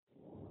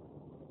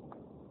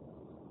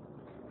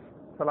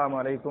السلام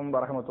عليكم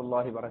ورحمة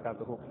الله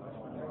وبركاته.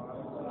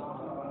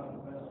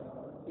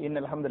 إن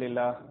الحمد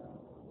لله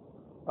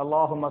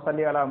اللهم صل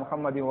على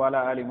محمد وعلى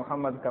آل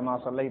محمد كما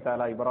صليت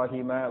على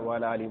إبراهيم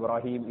وعلى آل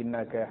إبراهيم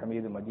إنك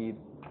حميد مجيد.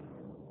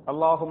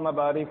 اللهم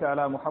بارك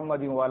على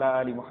محمد وعلى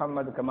آل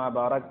محمد كما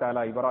باركت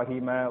على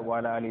إبراهيم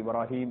وعلى آل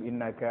إبراهيم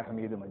إنك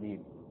حميد مجيد.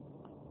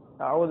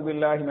 أعوذ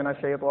بالله من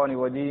الشيطان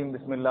الرجيم.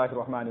 بسم الله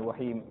الرحمن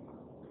الرحيم.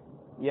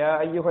 يا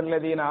أيها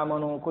الذين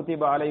آمنوا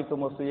كتب عليكم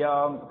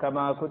الصيام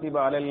كما كتب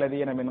على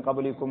الذين من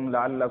قبلكم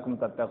لعلكم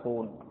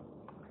تتقون.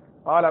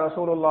 قال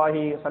رسول الله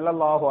صلى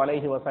الله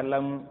عليه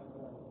وسلم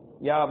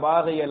يا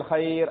باغي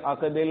الخير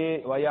أقبل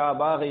ويا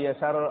باغي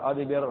الشر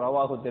أدبر.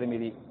 رواه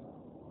الترمذي.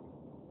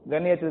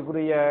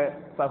 கண்ணியத்திற்குரிய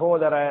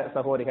சகோதர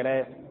சகோதரிகளே,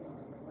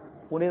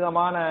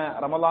 புனிதமான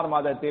ரமலான்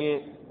மாதத்தில்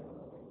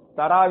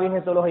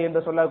தராவீஹ் தொழுகை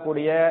என்று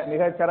சொல்லக்கூடிய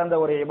மிகச்சிறந்த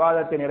ஒரு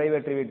இபாதத்தை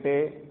நிறைவேற்றிவிட்டு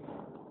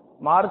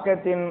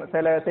மார்க்கத்தின்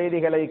சில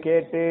செய்திகளை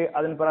கேட்டு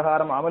அதன்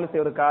பிரகாரம் அமல்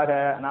செய்வதற்காக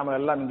நாம்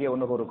எல்லாம் இங்கே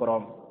ஒன்று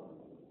கூறுகிறோம்.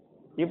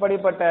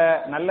 இப்படிப்பட்ட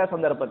நல்ல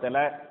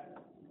சந்தர்ப்பத்தில்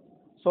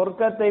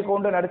சொர்க்கத்தை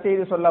கொண்டு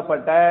நற்செய்தி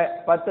சொல்லப்பட்ட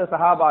 10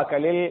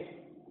 சஹாபாக்களில்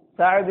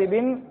சஅத்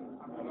பின்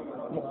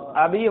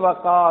அபி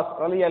வக்காஸ்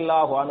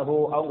ரலியல்லாஹு அன்ஹு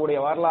அவங்களுடைய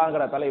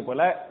வரலாறுங்கிற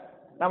தலைப்புல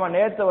நம்ம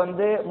நேற்று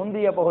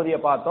முந்திய பகுதியை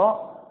பார்த்தோம்.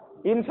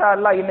 இன்ஷா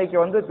அல்லாஹ்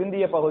இன்னைக்கு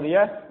பிந்திய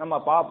பகுதியை நம்ம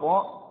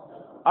பார்ப்போம்.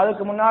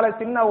 அதுக்கு முன்னால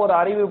சின்ன ஒரு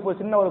அறிவிப்பு,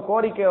 சின்ன ஒரு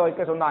கோரிக்கை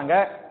வைக்க சொன்னாங்க.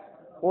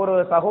 ஒரு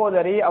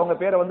சகோதரி, அவங்க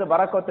பேர்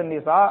பரக்கத்து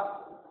நிசா,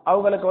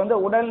 அவங்களுக்கு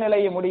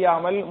உடல்நிலை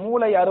முடியாமல்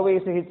மூளை அறுவை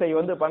சிகிச்சை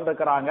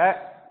பண்றாங்க.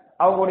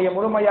 அவங்களுடைய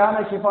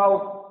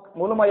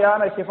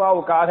முழுமையான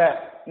ஷிஃபாவுக்காக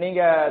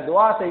நீங்க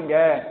துஆ செய்யுங்க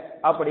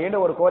அப்படின்னு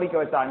ஒரு கோரிக்கை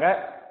வச்சாங்க.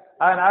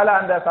 அதனால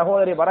அந்த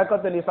சகோதரி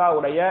பரக்கத்து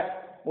நிசாவுடைய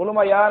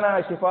முழுமையான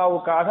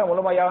ஷிஃபாவுக்காக,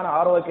 முழுமையான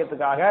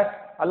ஆரோக்கியத்துக்காக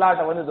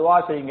அல்லாஹ்ட்ட துஆ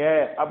செய்யுங்க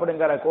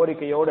அப்படிங்கிற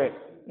கோரிக்கையோடு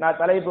நான்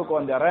தலைப்புக்கு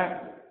வந்துடுறேன்.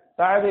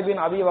 சஅத்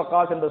பின் அபி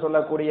வக்காஸ் என்று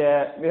சொல்லக்கூடிய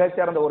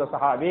மிகச்சிறந்த ஒரு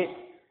சஹாபி.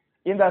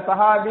 இந்த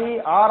சஹாபி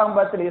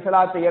ஆரம்பத்தில்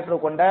இஸ்லாத்தை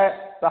ஏற்றுக்கொண்ட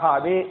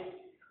சஹாபி.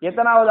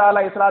 எத்தனாவது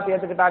ஆளா இஸ்லாத்தை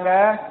ஏற்றுக்கிட்டாங்க?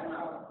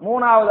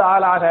 3வது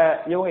ஆளாக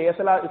இவங்க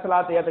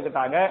இஸ்லாத்தை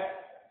ஏற்றுக்கிட்டாங்க.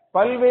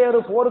 பல்வேறு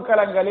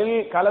போர்க்களங்களில்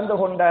கலந்து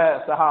கொண்ட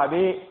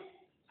சஹாபி.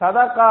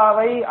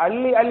 சதகாவை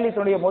அள்ளி அள்ளி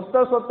தன்னுடைய மொத்த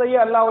சொத்தையே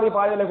அல்லாஹ்வுடைய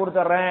பாதையில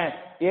கொடுத்துறேன்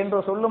என்று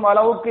சொல்லும்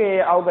அளவுக்கு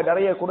அவங்க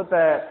நிறைய கொடுத்த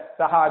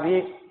சஹாபி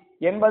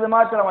என்பது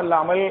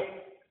மாத்திரமல்லாமல்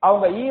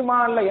அவங்க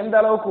ஈமான்ல எந்த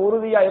அளவுக்கு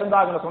உறுதியா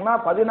இருந்தாங்கன்னு சொன்னா,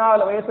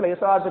 14 வயசுல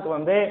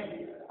இஸ்லாத்துக்கு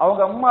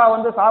அவங்க அம்மா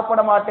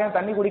சாப்பிட மாட்டேன்,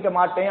 தண்ணி குடிக்க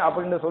மாட்டேன்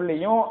அப்படின்னு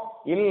சொல்லியும்,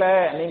 இல்ல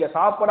நீங்க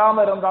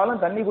சாப்பிடாம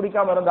இருந்தாலும் தண்ணி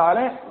குடிக்காம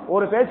இருந்தாலும்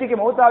ஒரு பேச்சுக்கு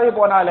மௌத்தாவே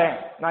போனாலே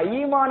நான்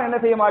ஈமான் என்ன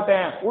செய்ய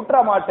மாட்டேன், உற்ற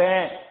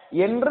மாட்டேன்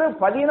என்று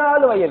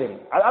 14 வயதில்,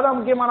 அதான்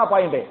முக்கியமான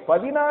பாயிண்ட்,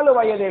 14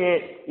 வயதில்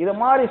இது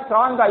மாதிரி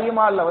ஸ்ட்ராங்கா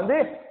ஈமான்ல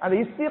அந்த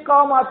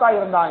இஸ்திகாமாத்தா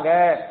இருந்தாங்க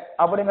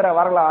அப்படிங்கிற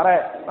வரலாறை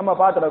நம்ம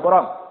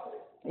பார்த்துருக்கிறோம்.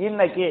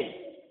 இன்னைக்கு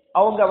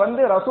அவங்க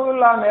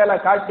ரசூலுல்லா மேல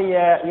காட்டிய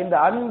இந்த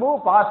அன்பு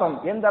பாசம்,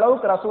 எந்த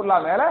அளவுக்கு ரசூலுல்லா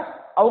மேல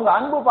அவங்க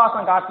அன்பு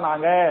பாசம்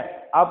காட்டினாங்க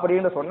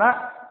அப்படின்னு சொன்ன,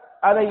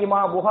 அதை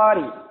இமாம்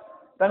புகாரி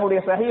தன்னுடைய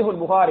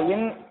சஹீஹுல்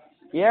புகாரியின்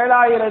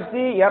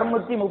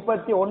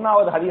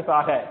 7231வது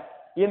ஹதீஸாக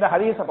இந்த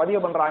ஹதீஸை பதிவு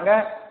பண்றாங்க.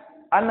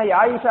 அன்னை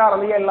ஆயிஷா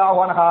ரலியல்லாஹு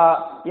அன்ஹா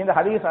இந்த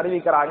ஹதீஸ்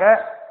அறிவிக்கிறாங்க.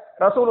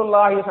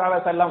 ரசூலுல்லாஹி ஸல்லல்லாஹு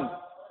அலைஹி வஸல்லம்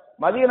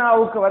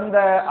மதீனாவுக்கு வந்த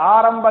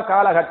ஆரம்ப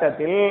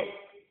காலகட்டத்தில்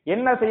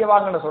என்ன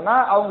செய்வாங்கன்னு சொன்னா,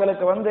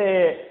 அவங்களுக்கு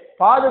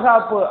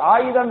பாதுகாப்பு,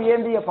 ஆயுதம்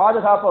ஏந்திய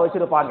பாதுகாப்பை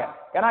வச்சிருப்பாங்க.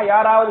 ஏன்னா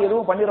யாராவது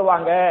எதுவும்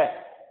பண்ணிடுவாங்க.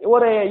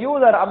 ஒரு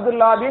யூதர்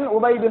அப்துல்லா பின்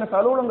உபை பின்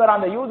சலூலுங்கிற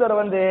அந்த யூதர்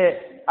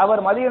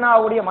அவர்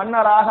மதீனாவுடைய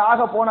மன்னராக ஆக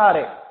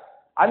போனாரு.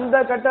 அந்த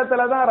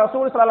கட்டத்துல தான்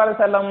ரசூல் ஸல்லல்லாஹு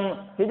அலைஹி வஸல்லம்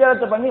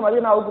ஹிஜ்ரத் பண்ணி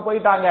மதீனாவுக்கு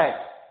போயிட்டாங்க.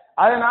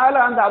 அதனால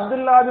அந்த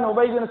அப்துல்லா பின்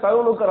உபை பின்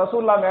சலூலுக்கு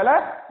ரசூலுல்லாஹ் மேல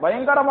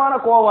பயங்கரமான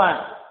கோபம்.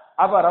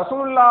 அப்ப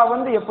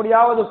ரசூலுல்லாஹ்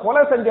எப்படியாவது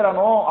கொலை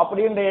செஞ்சிடணும்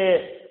அப்படின்னு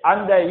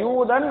அந்த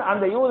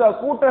யூத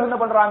கூட்டம் என்ன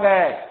பண்றாங்க,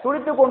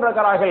 துடித்துக்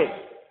கொண்டிருக்கிறார்கள்.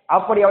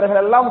 அப்படி அவர்கள்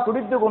எல்லாம்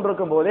துடித்துக்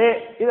கொண்டிருக்கும் போது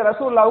இது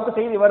ரசூலுல்லாஹ்வுக்கு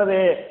செய்தி வருது,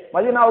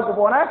 மதீனாவுக்கு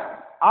போன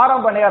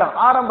ஆரம்ப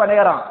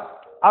நேரம்.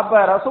 அப்ப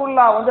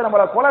ரசூலுல்லாஹ்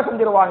நம்மள கொலை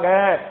செஞ்சிருவாங்க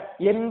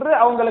என்று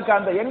அவங்களுக்கு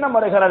அந்த எண்ணம்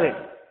வருகிறது.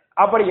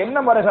 அப்படி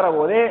எண்ணம் வருகிற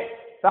போது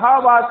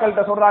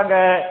சஹாபாக்கள்கிட்ட சொல்றாங்க,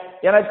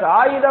 எனக்கு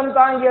ஆயுதம்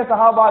தாங்கிய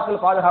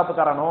சஹாபாக்கள் பாதுகாப்பு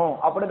தரணும்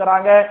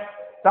அப்படிங்கிறாங்க.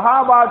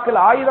 சஹாபாக்கள்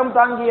ஆயுதம்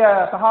தாங்கிய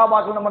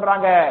சஹாபாக்கள் என்ன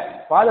பண்றாங்க,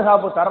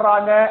 பாதுகாப்பு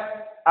தர்றாங்க.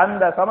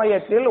 அந்த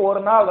சமயத்தில் ஒரு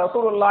நாள்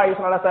ரசூலுல்லாஹி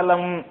ஸல்லல்லாஹு அலைஹி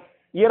வஸல்லம்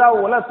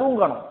இரவுல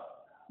தூங்கணும்,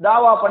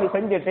 தாவா பண்ணி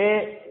செஞ்சுட்டு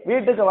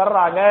வீட்டுக்கு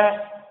வர்றாங்க.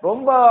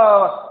 ரொம்ப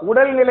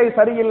உடல்நிலை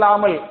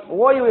சரியில்லாமல்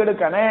ஓய்வு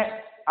எடுக்கணும்.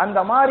 அந்த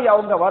மாதிரி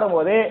அவங்க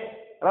வரும்போது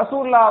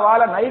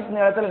ரசூலுல்லாஹ்வால நைட்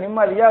நேரத்தில்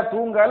நிம்மதியா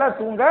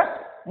தூங்க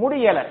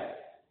முடியல.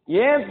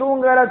 ஏன்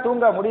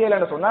தூங்க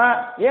முடியலன்னு சொன்னா,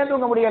 ஏன்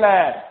தூங்க முடியல?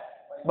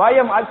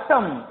 பயம்,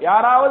 அச்சம்,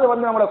 யாராவது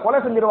நம்மளை கொலை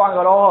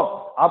செஞ்சிருவாங்களோ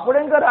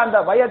அப்படிங்கிற அந்த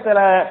பயத்துல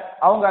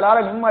அவங்களால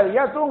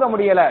நிம்மதியா தூங்க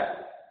முடியல.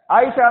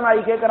 ஆயிஷா நாய்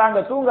கேட்கிறாங்க,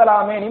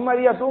 தூங்கலாமே,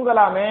 நிம்மதியா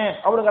தூங்கலாமே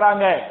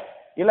அப்படிங்கிறாங்க.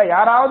 இல்ல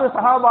யாராவது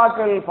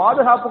சஹாபாக்கள்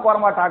பாதுகாப்புக்கு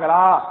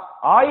வரமாட்டாங்களா,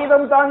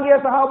 ஆயுதம் தாங்கிய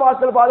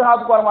சஹாபாக்கள்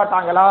பாதுகாப்புக்கு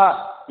வரமாட்டாங்களா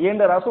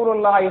என்று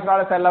ரசூலுல்லாஹி ஸல்லல்லாஹு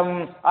அலைஹி வஸல்லம்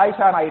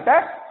ஆயிஷா நாயிட்ட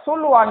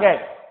சொல்லுவாங்க.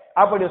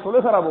 அப்படி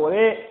சொல்லுகிற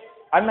போது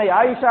அன்னை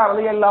ஆயிஷா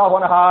ரலியல்லாஹு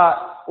அன்ஹா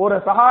ஒரு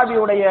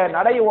சஹாபியுடைய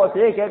நடை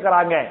ஓசையை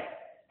கேட்கிறாங்க.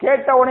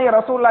 கேட்ட உடனே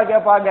ரசூலுல்லாஹ்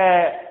கேட்பாங்க,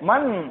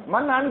 மன்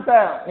மன் அன்த,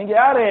 நீங்க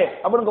யாரு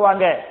அப்படின்னு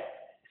வாங்க.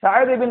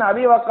 சஅத் பின்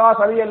அபி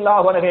வக்காஸ்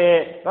ரலியல்லாஹு அன்ஹு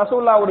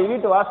ரசூலுல்லாஹ்வுடைய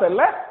வீட்டு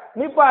வாசல்ல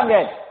நிப்பாங்க.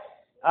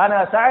 ஆனா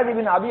சஅத்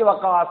பின் அபி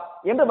வக்காஸ்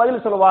என்று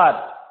பதில் சொல்லுவார்.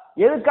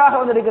 எதுக்காக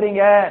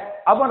வந்திருக்கிறீங்க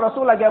அப்படின்னு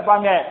ரசூலுல்லாஹ்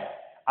கேட்பாங்க.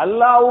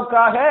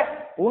 அல்லாஹ்வுக்காக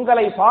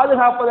உங்களை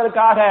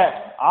பாதுகாப்பதற்காக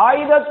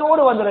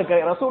ஆயுதத்தோடு வந்திருக்க.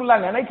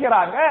 ரசூலுல்லாஹ்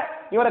நினைக்கிறாங்க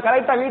இவர்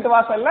கரெக்டா வீட்டு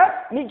வாசல்ல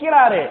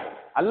நிக்கிறாரு,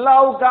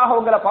 அல்லாஹ்வுக்காக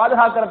உங்களை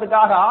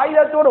பாதுகாக்கிறதுக்காக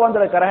ஆயுதத்தோடு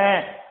வந்திருக்கிறேன்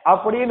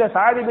அப்படின்னு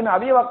சஅத் பின்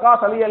அபி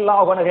வக்காஸ்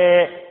ரலியல்லாஹு அன்ஹு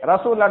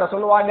ரசூலுல்லாஹ்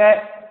சொல்லுவாங்க.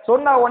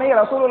 சொன்ன உடனே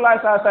ரசூலுல்லாஹி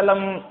ஸல்லல்லாஹு அலைஹி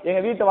வஸல்லம் எங்க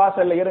வீட்டு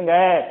வாசல்ல இருங்க,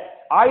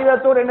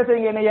 ஆயுதத்தோடு என்ன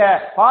செய்யுங்க, என்னைய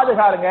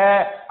பாதுகாருங்க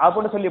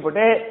அப்படின்னு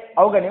சொல்லிவிட்டு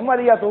அவங்க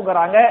நிம்மதியா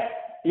தூங்குறாங்க.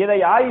 இதை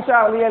ஆயிஷா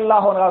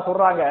ரலியல்லாஹு அன்ஹா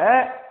சொல்றாங்க,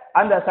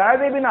 அந்த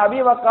சஅத் பின் அபி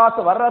வக்காஸ்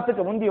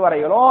வர்றதுக்கு முந்தி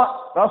வரையிலும்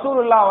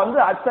ரசூலுல்லாஹ்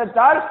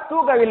அச்சத்தால்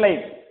தூக்கவில்லை.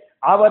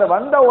 அவர்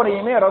வந்த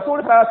உடனேயுமே ரசூல்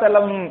ஸல்லல்லாஹு அலைஹி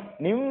வஸல்லம்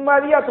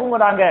நிம்மதியா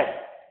தூங்குறாங்க.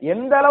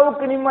 எந்த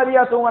அளவுக்கு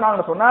நிம்மதியா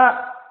தூங்குனாங்கன்னு சொன்னா,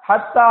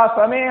 ஹத்தா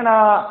சமேனா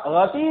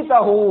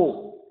கஸீதஹு,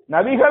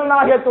 நபிகள்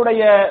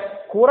நாயகத்துடைய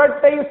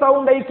குரட்டை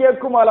சவுண்டை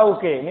கேட்கும்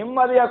அளவுக்கு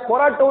நிம்மதியா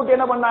குரட்டை விட்டு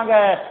என்ன பண்ணாங்க,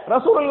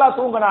 ரசூலுல்லாஹ்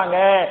தூங்குனாங்க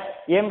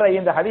என்ற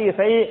இந்த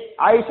ஹதீஸை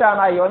ஆயிஷா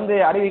நாயகி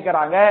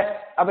அறிவிக்கிறாங்க.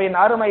 அப்ப என்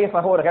அருமை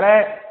சகோதரர்களே,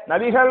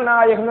 நபிகள்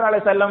நாயகம் ஸல்லல்லாஹு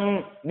அலைஹி வஸல்லம்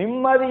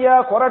நிம்மதியா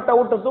குரட்டை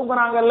விட்டு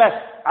தூங்குனாங்கல்ல,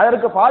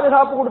 அதற்கு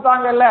பாதுகாப்பு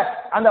கொடுத்தாங்கல்ல,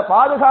 அந்த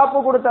பாதுகாப்பு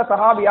கொடுத்த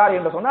சஹாபி யார்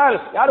என்று சொன்னால்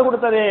யார்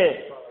கொடுத்தது?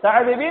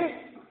 சஅத் பின்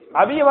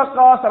அபி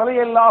வக்காஸ்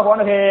ரலியல்லாஹு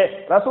அன்ஹு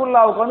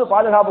ரசூலுல்லாஹ்வுக்கு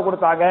பாதுகாப்பு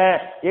கொடுத்தாங்க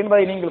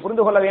என்பதை நீங்கள்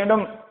புரிந்து கொள்ள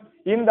வேண்டும்.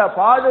 இந்த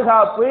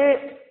பாதுகாப்பு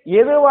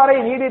எதுவரை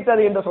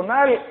நீடித்தது என்று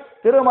சொன்னால்,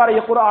 திருமறை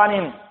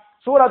குர்ஆனின்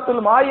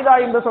சூரத்துல் மாயிதா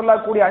என்று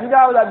சொல்லக்கூடிய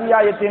 5வது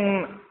அத்தியாயத்தின்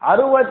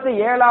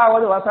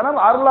 67வது வசனம்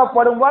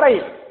அருளப்படும் வரை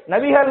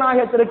நபிகள்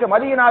நாயகத்திற்கு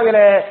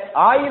மதீனாவிலே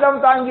ஆயுதம்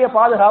தாங்கிய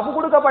பாதுகாப்பு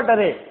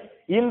கொடுக்கப்பட்டது.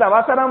 இந்த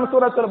வசனம்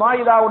சூரத்துல்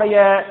மாயிதாவுடைய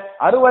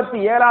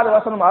 67வது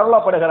வசனம்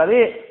அருளப்படுகிறது.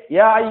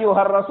 யா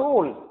அய்யுஹர்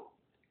ரசூல்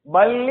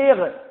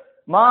பல்லிக்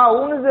மா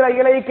உன்ஸில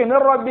இலைக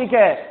மிர் ரப்பிக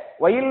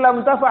வ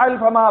இல்லம் தஃஅல்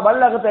ஃபமா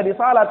பல்லகத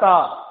ரிசாலதா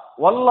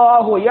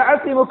வல்லாஹு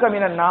யஅஸிமுக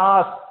மினன்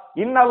நாஸ்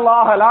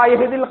இன்னல்லாஹ லா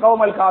யஹ்தில்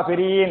கௌமல்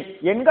காஃபிரீன்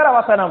என்கிற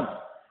வசனம்.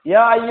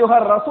 யா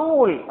அய்யுஹர்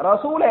ரசூல்,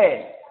 ரசூலே,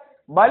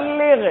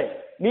 பல்லிக்,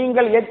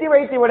 நீங்கள் எத்தி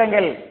வைத்து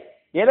விடுங்கள்.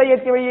 எதை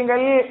எத்தி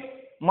வையுங்கள்?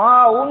 மா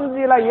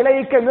உன்ஸில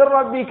இலைக மிர்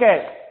ரப்பிக,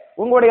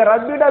 உங்களுடைய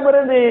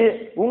ரப்பிடமிருந்து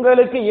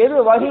உங்களுக்கு எது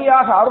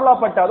வகையாக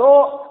அருளப்பட்டதோ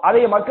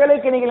அதை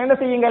மக்களுக்கு நீங்கள் என்ன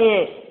செய்யுங்கள்,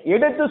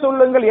 எடுத்து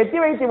சொல்லுங்கள், எத்தி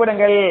வைத்து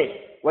விடுங்கள்.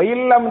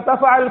 வஇல்லம்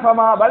தஃஅல்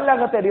ஃபமா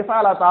பல்லகத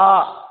ரிசாலதா,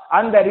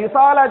 அந்த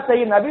ரிசாலத்தை,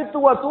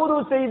 நபித்துவ தூது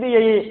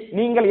செய்தியை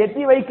நீங்கள்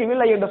எத்தி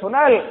வைக்கவில்லை என்று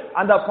சொன்னால்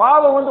அந்த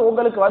பாவம்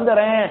உங்களுக்கு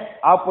வந்துறேன்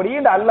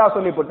அப்படின்னு அல்லாஹ்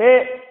சொல்லிவிட்டு,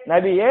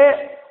 நபியே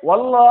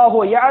வல்லாஹு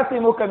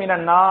யஅஸிமுக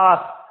மினன்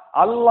நாஸ்,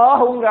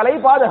 அல்லாஹ் உங்களை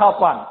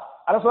பாதுகாப்பான்.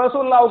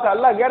 ரசூலுல்லாஹ்வுக்கு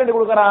அல்லாஹ் கேரண்டி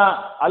கொடுக்கிறான்,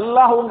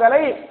 அல்லாஹ்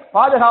உங்களை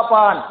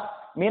பாதுகாப்பான்.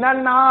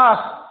 மினன்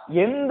நாஸ்,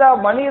 எந்த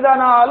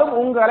மனிதனாலும்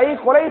உங்களை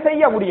கொலை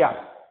செய்ய முடியாது.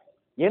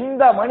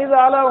 எந்த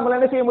மனிதால உங்களை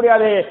என்ன செய்ய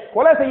முடியாது,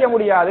 கொலை செய்ய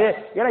முடியாது.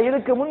 ஏன்னா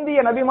இதுக்கு முந்தைய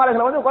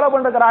நபிமார்களை கொலை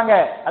பண்ணிருக்கிறாங்க.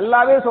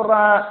 அல்லாஹ்வே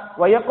சொல்றான்,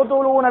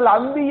 வயக்துலூனல்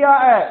அன்பியா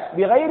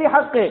பிகைரி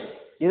ஹக்,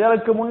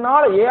 இதற்கு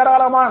முன்னால்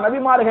ஏராளமான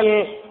நபிமார்கள்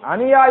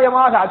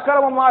அநியாயமாக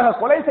அக்கிரமமாக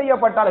கொலை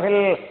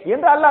செய்யப்பட்டார்கள்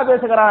என்று அல்லாஹ்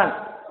பேசுகிறான்.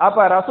 அப்ப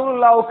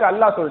ரசூலுல்லாஹ்வுக்கு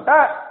அல்லாஹ் சொல்லிட்டா,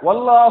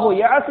 வல்லாஹு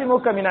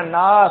யஅஸிமுக மினன்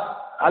நாஸ்,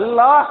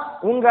 அல்லாஹ்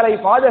உங்களை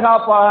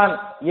பாதுகாப்பான்.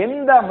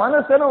 எந்த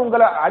மனுஷனும்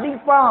உங்களை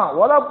அடிப்பான்,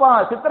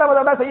 உதப்பான்,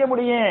 சித்திரவதை செய்ய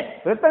முடியும்,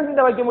 ரத்தம்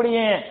சிந்த வைக்க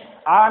முடியும்.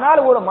 ஆனால்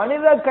ஒரு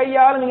மனித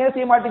கையால் நீங்க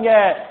செய்ய மாட்டீங்க,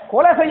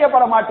 கொலை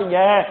செய்யப்பட மாட்டீங்க.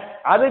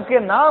 அதுக்கு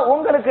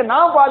உங்களுக்கு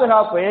நான்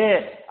பாதுகாப்பு.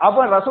 அப்ப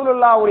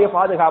ரசூலுல்லாஹ்வுடைய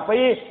பாதுகாப்பை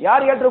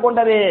யார்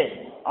ஏற்றுக்கொண்டது?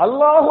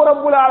 அல்லாஹ்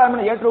ரப்புல்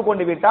ஆலமீன்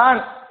ஏற்றுக்கொண்டு விட்டான்.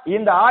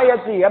 இந்த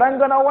ஆயத்து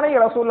இறங்கினவனை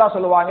ரசூலுல்லாஹ்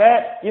சொல்லுவாங்க,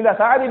 இந்த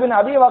சஅத் பின்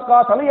அபி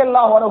வக்காஸ்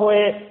ரலியல்லாஹு அன்ஹு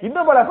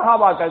இன்னும் பல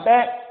சஹாபாக்கள்கிட்ட,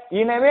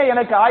 இனிமே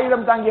எனக்கு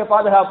ஆயுதம் தாங்கிய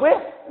பாதுகாப்பு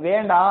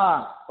வேண்டாம்,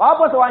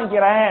 வாபஸ்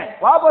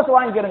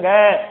வாங்கிக்கிறேங்க,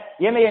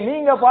 என்னைய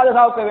நீங்க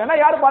பாதுகாக்க வேணா,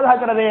 யார்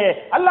பாதுகாக்கிறது?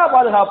 அல்லாஹ்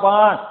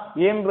பாதுகாப்பான்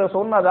என்று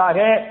சொன்னதாக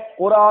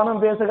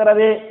குர்ஆனும்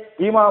பேசுகிறது.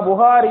 இமாம்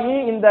புகாரி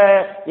இந்த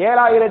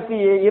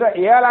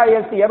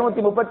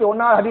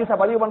 7231 ஹதீஸ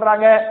பதிவு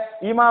பண்றாங்க.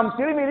 இமாம்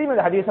திர்மிதி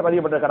இந்த ஹதீஸ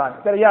பதிவு பண்ணிருக்காங்க.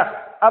 சரியா?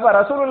 அப்ப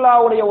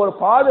ரசூலுல்லாஹ்வுடைய ஒரு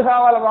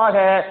பாதுகாவலராக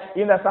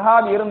இந்த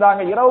சஹாபி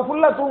இருந்தாங்க. இரவு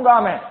ஃபுல்லா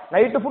தூங்காம,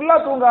 நைட்டு ஃபுல்லா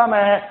தூங்காம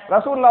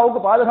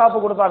ரசூலுல்லாஹ்வுக்கு பாதுகாப்பு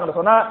கொடுத்தாங்கன்னு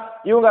சொன்னா,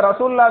 இவங்க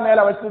ரசூலுல்லாஹ் மேல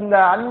வச்சிருந்த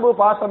அன்பு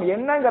பாசம்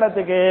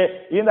என்னங்கிறதுக்கு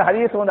இந்த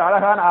ஹதீஸ்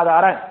அழகான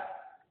ஆதாரம்.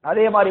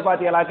 அதே மாதிரி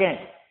பாத்தீங்களாக்க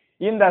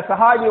இந்த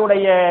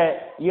சஹாபியுடைய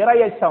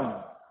இறையச்சம்,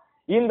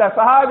 இந்த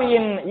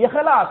சஹாபியின்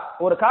இஹ்லாஸ்,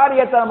 ஒரு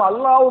காரியத்தை நம்ம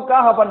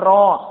அல்லாஹ்வுக்காக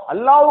பண்றோம்,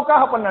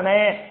 அல்லாஹ்வுக்காக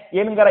பண்ணனே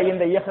என்கிற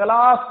இந்த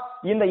இஹ்லாஸ்,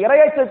 இந்த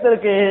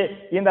இறையச்சத்திற்கு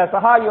இந்த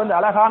சஹாபி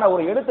அழகான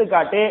ஒரு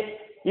எடுத்துக்காட்டு.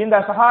 இந்த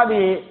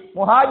சஹாபி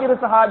முஹாஜிர்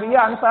சஹாபியா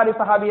அன்சாரி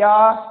சஹாபியா?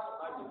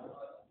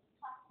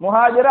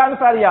 முஹாஜிர்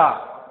அன்சாரியா?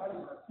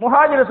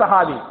 முஹாஜிர்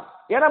சஹாபி.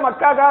 ஏன்னா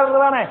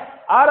மக்காக்காரர் தானே,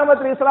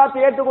 ஆரம்பத்தில்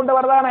இஸ்லாத்தை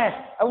ஏற்றுக்கொண்டவர் தானே,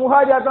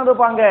 முஹாஜிர் தான்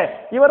இருப்பாங்க.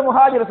 இவர்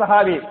முஹாஜிர்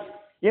சஹாபி.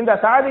 இந்த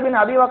சஅத் பின்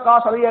அபி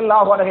வக்காஸ்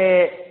ரலியல்லாஹு அன்ஹு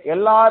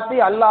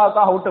எல்லாத்தையும்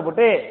அல்லாஹ்வுக்காக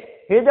விட்டுவிட்டு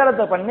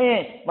ஹிஜ்ரத் பண்ணி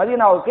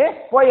மதீனாவுக்கு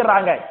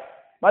போயிடுறாங்க.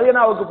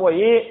 மதீனாவுக்கு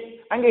போய்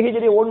அங்க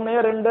ஹிஜ்ரி 1,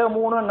 2,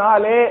 3,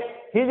 4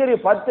 ஹிஜ்ரி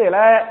 10ல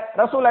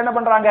ரசூல் என்ன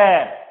பண்றாங்க,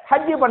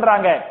 ஹஜ்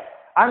பண்றாங்க.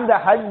 அந்த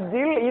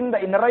ஹஜ்ஜில் இந்த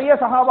நிறைய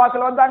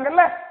சஹாபாக்கள்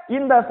வந்தாங்கல்ல,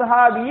 இந்த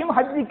சஹாபியும்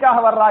ஹஜ்ஜிக்காக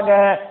வர்றாங்க,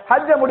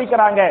 ஹஜ்ஜ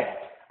முடிக்கிறாங்க.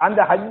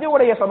 அந்த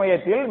ஹஜ்ஜுடைய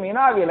சமயத்தில்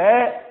மினாவில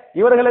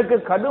இவர்களுக்கு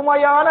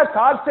கடுமையான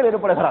காய்ச்சல்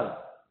ஏற்படுகிறது.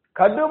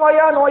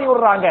 கடுமையா நோய்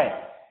விடுறாங்க.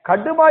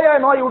 கடுமையா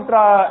நோய்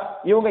விட்டுறா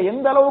இவங்க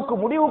எந்த அளவுக்கு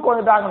முடிவுக்கு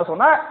வந்துட்டாங்கன்னு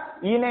சொன்னா,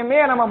 இனிமே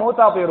நம்ம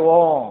மௌத்தா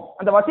போயிடுவோம்.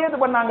 அந்த வசியத்து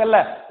பண்ணாங்கல்ல,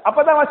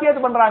 அப்பதான்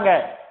வசியத்து பண்றாங்க,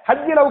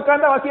 ஹஜ்ஜில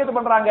உட்கார்ந்து வசியத்து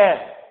பண்றாங்க,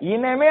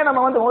 இனிமே நம்ம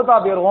மௌத்தா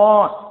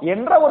போயிடுவோம்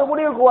என்ற ஒரு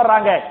முடிவுக்கு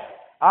வர்றாங்க.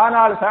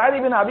 ஆனால் சஅத்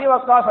பின் அபி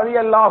வக்காஸ்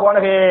ரலியல்லாஹு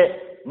அன்ஹு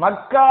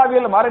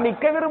மக்காவில்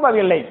மரணிக்க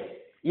விரும்பவில்லை.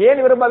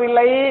 ஏன்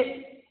விரும்பவில்லை?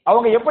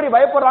 அவங்க எப்படி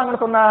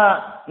பயப்படுறாங்கன்னு சொன்னா,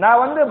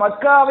 நான்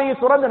மக்காவை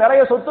துறந்து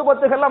நிறைய சொத்து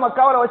பத்துகள்லாம்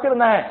மக்காவில்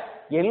வச்சிருந்தேன்,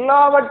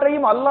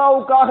 எல்லாவற்றையும்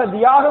அல்லாஹ்வுக்காக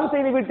தியாகம்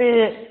செய்துவிட்டு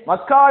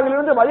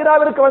மக்காவிலிருந்து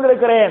மதீனாவிற்கு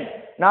வந்திருக்கிறேன்.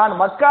 நான்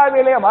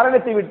மக்காவிலே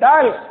மரணித்து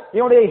விட்டால்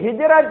என்னுடைய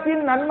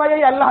ஹிஜ்ரத்தின் நன்மையை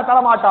அல்லாஹ்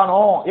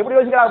தரமாட்டானோ? எப்படி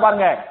யோசிக்கிறாங்க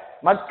பாருங்க.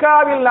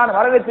 மக்காவில் நான்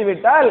மரணித்து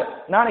விட்டால்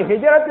நான்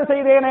ஹிஜ்ரத்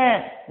செய்தேனே,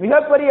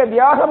 மிகப்பெரிய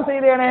தியாகம்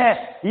செய்தேனே,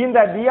 இந்த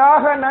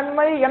தியாக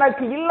நன்மை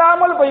எனக்கு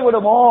இல்லாமல்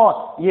போய்விடுமோ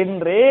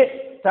என்று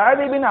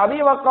சஅத் பின் அபி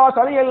வக்காஸ்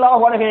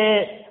ரலியல்லாஹு அன்ஹு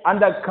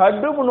அந்த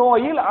கடும்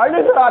நோயில்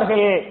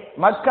அழுகிறார்கள்.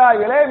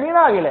 மக்காவிலே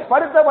மீனாவிலே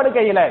படுத்த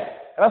படுக்கையில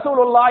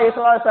ரசூலுல்லாஹி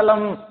ஸல்லல்லாஹு அலைஹி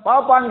வஸல்லம்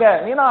பாப்பாங்க.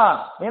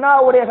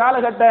 மீனாவுடைய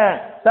காலகட்டம்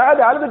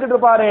சஅத் அழுதுகிட்டு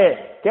இருப்பாரு.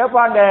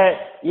 கேட்பாங்க,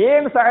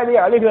 ஏன் சஅத்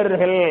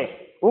அழுகிறீர்கள்,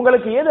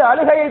 உங்களுக்கு எது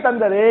அழுகையை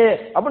தந்தது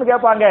அப்படின்னு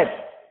கேட்பாங்க.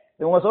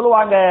 இவங்க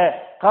சொல்லுவாங்க,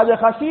 கது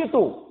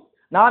ஹஷீது,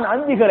 நான்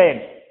அஞ்சுகிறேன்,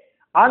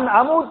 அன்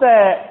அமூத்த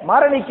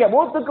மரணிக்க,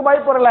 மௌத்துக்கு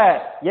பயப்படல,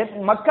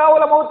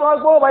 மக்காவுல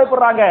மௌத்துக்கோ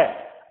பயப்படுறாங்க.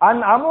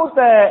 அன் அமூத்த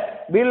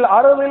பில்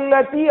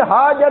அருவில்லதி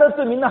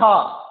ஹாஜரத்து மின்ஹா,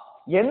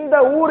 எந்த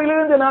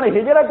ஊரிலிருந்து நான்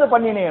ஹிஜ்ரத்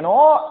பண்ணினேனோ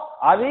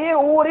அதே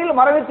ஊரில்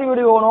மரணித்து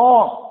விடுவோனோ,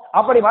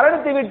 அப்படி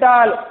மரணித்து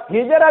விட்டால்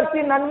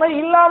ஹிஜ்ரத்தின் நன்மை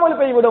இல்லாமல்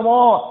போய்விடுமோ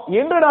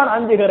என்று நான்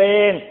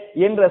அஞ்சுகிறேன்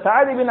என்று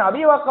சஅத் பின்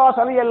அபி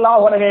வக்காஸ்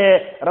ரலியல்லாஹு அன்ஹு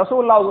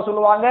ரசூலுல்லாஹ்வுக்கு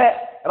சொல்லுவாங்க.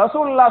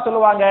 ரசூலுல்லாஹ்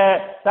சொல்லுவாங்க,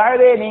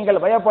 சஅதே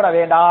நீங்கள் பயப்பட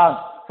வேண்டாம்,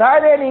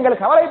 சஅதே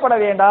நீங்கள் கவலைப்பட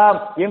வேண்டாம்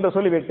என்று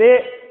சொல்லிவிட்டு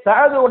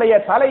சஅதுடைய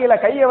தலையில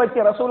கையை வச்சு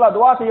ரசூலுல்லாஹ்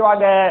துஆ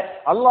செய்வாங்க.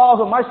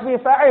 அல்லாஹு மஷ்ஃபி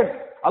சஅத்,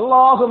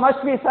 அல்லாஹு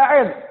மஷ்ஃபி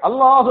சஅத்,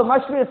 அல்லாஹு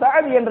மஷ்ஃபி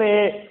சஅத் என்று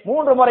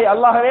 3 முறை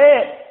அல்லாஹ்வே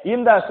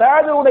இந்த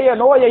சஅதுடைய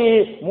நோயை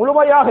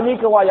முழுமையாக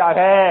நீக்குவாயாக,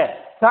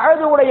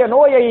 சஅதுடைய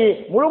நோயை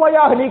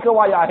முழுமையாக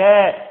நீக்குவாயாக,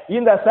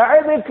 இந்த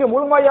சஅதுக்கு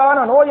முழுமையான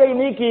நோயை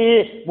நீக்கி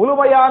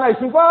முழுமையான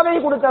ஷிஃபாவை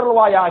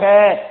கொடுத்தருள்வாயாக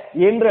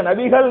என்று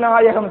நபிகள்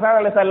நாயகம்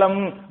ஸல்லல்லாஹு அலைஹி வஸல்லம்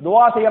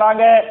துஆ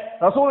செய்றாங்க.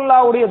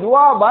 ரசூலுல்லாஹ்வுடைய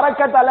துஆ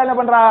பரக்கத் அல்லாஹ் என்ன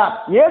பண்றான்,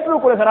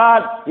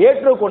 ஏற்றுக்கொள்கிறான்.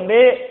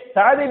 ஏற்றுக்கொண்டு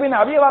சஅத் பின்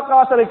அபி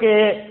வக்காஸருக்கு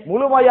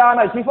முழுமையான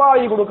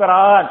ஷிஃபாவை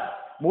கொடுக்கிறான்.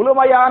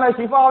 முழுமையான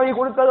ஷிஃபாவை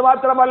கொடுத்தது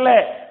மாத்திரமல்ல,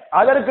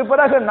 அதற்கு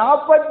பிறகு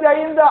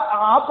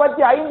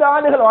 45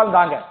 ஆண்டுகள்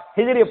வாழ்ந்தாங்க.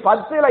 ஹிஜ்ரி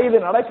 10ல இது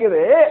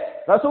நடக்குது.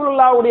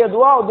 ரசூலுல்லாஹ்வுடைய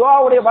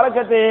துஆவுடைய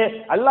பரக்கத்து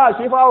அல்லாஹ்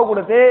ஷிஃபாவை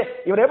கொடுத்து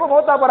இவர் எப்ப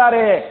மௌத்தா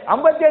போறாரு,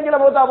 55ல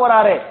மௌத்தா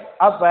போறாரு.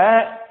 அப்ப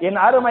என்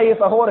அருமை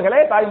சகோதரர்களே,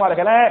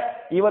 தாய்மார்களே,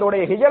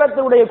 இவருடைய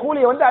ஹிஜ்ரத்துடைய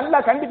கூலியை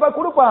அல்லாஹ் கண்டிப்பா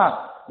கொடுப்பான்.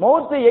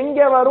 மௌத்து எங்க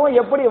வரும்,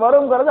 எப்படி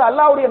வரும்ங்கிறது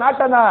அல்லாஹ்வுடைய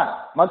நாட்டம் தான்.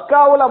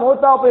 மக்காவுல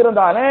மௌத்தா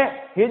போயிருந்தானே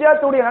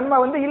ஹிஜ்ரத்துடைய நன்மை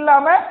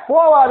இல்லாம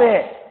போவாது.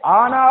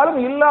 ஆனாலும்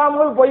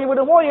இல்லாமல்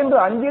போய்விடுமோ என்று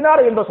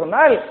அஞ்சினார் என்று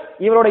சொன்னால்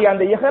இவருடைய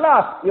அந்த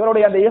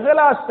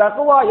இஹ்லாஸ்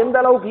தக்வா எந்த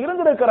அளவுக்கு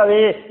இருந்திருக்கிறது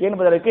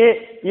என்பதற்கு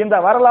இந்த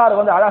வரலாறு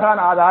அழகான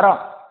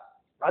ஆதாரம்.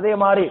 அதே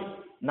மாதிரி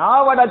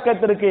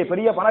நாவடக்கத்திற்கு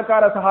பெரிய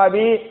பணக்கார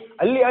சஹாபி,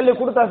 அள்ளி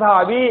கொடுத்த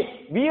சஹாபி,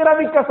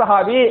 வீரமிக்க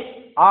சஹாபி.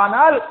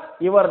 ஆனால்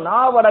இவர்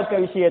நாவடக்க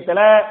விஷயத்துல,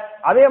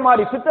 அதே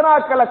மாதிரி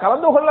ஃபித்னாக்களை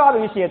கலந்து கொள்ளாத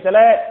விஷயத்துல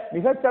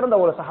மிகச்சிறந்த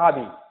ஒரு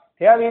சஹாபி.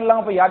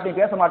 தேவையில்லாம போய் யார்ட்டையும்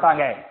பேச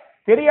மாட்டாங்க,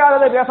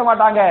 தெரியாததை பேச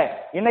மாட்டாங்க.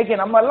 இன்னைக்கு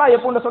நம்ம எல்லாம்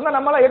எப்படின்னு சொன்னா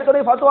நம்ம எல்லாம்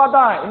எடுத்துடைய ஃபத்வா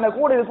தான், இந்த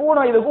இது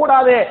கூடும், இது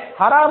கூடாது,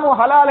 ஹராமு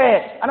ஹலாலே.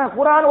 ஆனா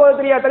குர்ஆன் ஓத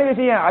தெரியாது, தெரிய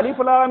விஷயம்,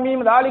 அலிஃப் லாம்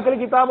மீம்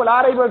தாலிகல் கிதாபு லா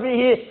ரைப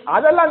ஃபீஹி,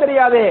 அதெல்லாம்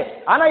தெரியாது.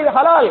 ஆனா இது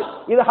ஹலால்,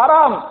 இது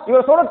ஹராம்,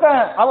 இவர்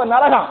சொர்க்கம், அவர்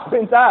நரகம்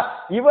அப்படின்ட்டா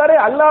இவரே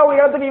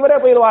அல்லாஹ்வுடைய இடத்துக்கு இவரே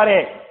போயிடுவாரு.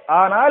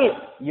 ஆனால்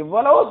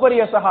இவ்வளவு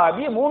பெரிய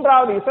சஹாபி,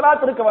 3வது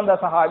இஸ்லாத்திற்கு வந்த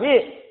சஹாபி,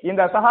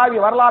 இந்த சஹாபி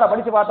வரலாறு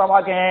படிச்சு பார்த்தா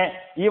பாக்கேன்,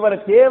 இவர்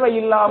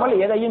தேவையில்லாமல்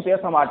எதையும்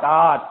பேச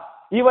மாட்டார்,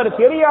 இவர்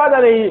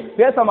தெரியாததை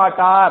பேச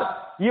மாட்டார்,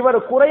 இவர்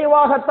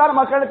குறைவாகத்தான்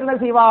மக்களுக்கு என்ன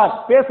செய்வார்,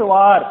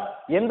 பேசுவார்.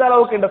 எந்த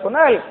அளவுக்கு என்று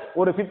சொன்னால்,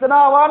 ஒரு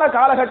ஃபித்னாவான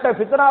காலகட்ட,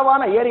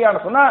 ஃபித்னாவான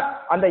ஏரியான்னு சொன்னா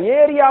அந்த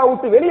ஏரியா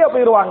விட்டு வெளியே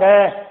போயிருவாங்க.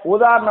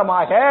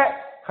 உதாரணமாக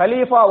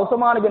கலீஃபா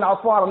உஸ்மான் பின்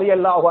அஃபான்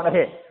ரலியல்லாஹு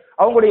அன்ஹு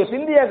அவங்களுடைய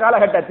பிந்திய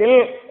காலகட்டத்தில்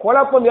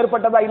குழப்பம்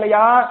ஏற்பட்டதா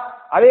இல்லையா?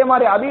 அதே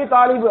மாதிரி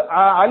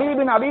அலி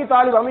பின் அபி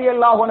தாலிப்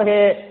ரலியல்லாஹு அன்ஹு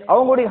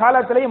அவங்களுடைய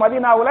காலத்திலே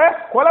மதீனாவுல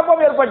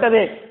குழப்பம்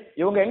ஏற்பட்டது.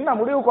 இவங்க என்ன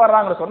முடிவுக்கு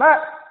வர்றாங்கன்னு சொன்னா,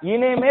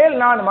 இனிமேல்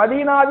நான்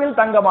மதீனாவில்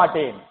தங்க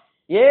மாட்டேன்.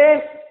 ஏன்?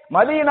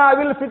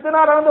 மதீனாவில்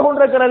ஃபித்னா நடந்து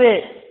கொண்டிருக்கிறது,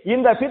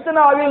 இந்த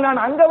ஃபித்னாவில்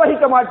நான் அங்க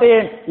வகிக்க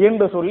மாட்டேன்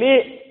என்று சொல்லி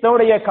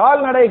தன்னுடைய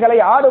கால்நடைகளை,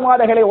 ஆடு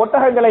மாடுகளை,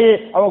 ஒட்டகங்களை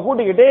அவங்க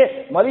கூட்டிக்கிட்டு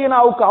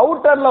மதீனாவுக்கு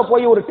அவுட்டர்ல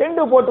போய் ஒரு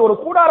டெண்ட் போட்டு ஒரு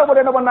கூடாரம்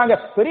போட்டு என்ன பண்ணாங்க,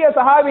 பெரிய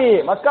சஹாபி,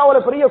 மக்காவுல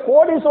பெரிய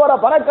கோடீஸ்வர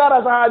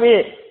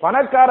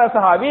பணக்கார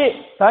சஹாபி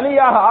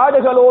தனியாக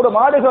ஆடுகளோடு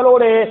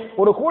மாடுகளோடு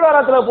ஒரு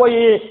கூடாரத்துல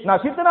போய்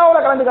நான் ஃபித்னாவுல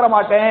கலந்துக்கிற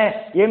மாட்டேன்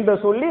என்று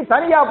சொல்லி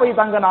தனியா போய்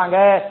தங்கினாங்க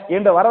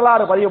என்று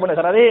வரலாறு பதிவு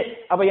பண்ணுகிறது.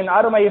 அப்ப என்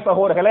அருமை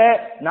சகோதரர்களே,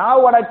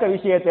 நாவடக்க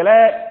விஷயத்தில,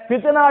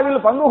 ஃபித்னாவில்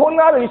பங்கு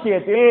கொள்ளாத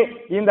விஷயத்தில்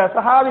இந்த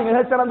சஹாபி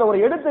மிகச்சிறந்த ஒரு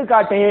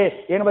எடுத்துக்காட்டு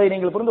என்பதை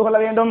நீங்கள் புரிந்து கொள்ள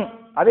வேண்டும்.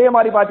 அதே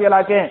மாதிரி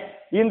பாத்தீங்களாக்க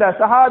இந்த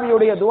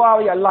சஹாபியுடைய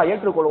துஆவை அல்லாஹ்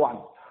ஏற்றுக்கொள்வான்.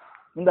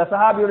 இந்த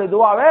சஹாபியுடைய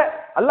துஆவை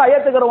அல்லாஹ்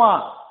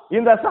ஏத்துக்கருவான்.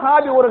 இந்த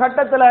சஹாபி ஒரு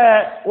கட்டத்துல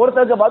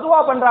ஒருத்தருக்கு பதுவா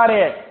பண்றாரு,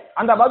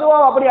 அந்த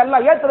பதுவாவை அப்படி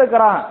அல்லாஹ்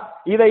ஏத்திருக்கிறான்.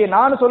 இதை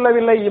நான்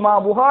சொல்லவில்லை,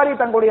 இமாம் புகாரி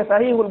தங்களுடைய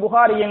சஹீஹுல்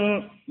புகாரியின்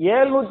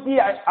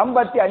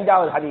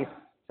 755வது ஹதீஸ்.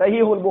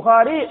 சஹீஹுல்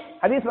புகாரி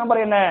ஹதீஸ்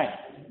நம்பர் என்ன?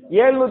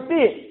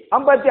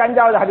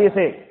 755வது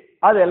ஹதீஸ்.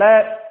 அதுல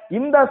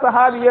இந்த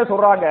சஹாபியே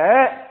சொல்றாங்க,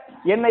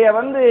 என்னைய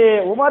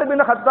உமர்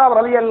பின் கத்தாப்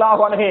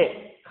ரலியல்லாஹு அன்ஹு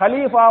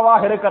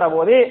கலீஃபாவாக இருக்கிற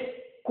போது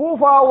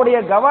கூஃபாவுடைய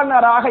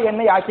கவர்னராக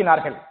என்னை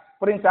ஆக்கினார்கள்.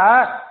 புரிஞ்சா?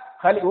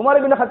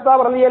 உமர் பின்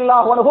கத்தாப்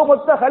ரலியல்லாஹு அன்ஹு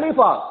மொத்த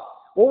கலீஃபா,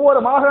 ஒவ்வொரு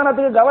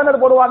மாகாணத்துக்கு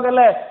கவர்னர்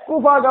போடுவாங்கல்ல,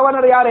 கூஃபா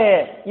கவர்னர் யாரு?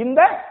 இந்த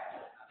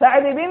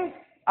சஅத் பின்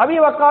அபி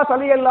வக்காஸ்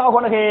ரலியல்லாஹு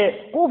அன்ஹு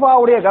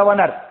கூஃபாவுடைய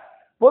கவர்னர்.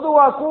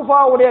 பொதுவா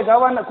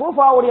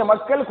கூஃபாவுடைய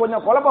மக்கள்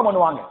கொஞ்சம் குழப்பம்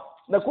பண்ணுவாங்க.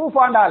 இந்த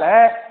கூஃபாண்டால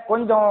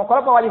கொஞ்சம்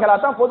குழப்பவாதிகளா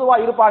தான் பொதுவா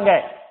இருப்பாங்க.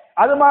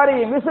 அது மாதிரி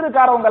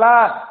மிஸ்ருக்காரவங்களா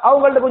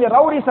அவங்கள்ட்ட கொஞ்சம்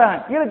ரவுடிசம்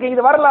இருக்கு.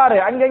 இது வரலாறு,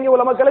 அங்கங்க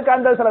உள்ள மக்களுக்கு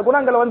அந்த சில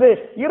குணங்கள்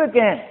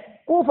இருக்கு.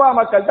 கூஃபா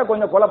மக்கள்கிட்ட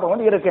கொஞ்சம்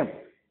குழப்பம் இருக்கு.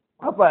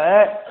 அப்ப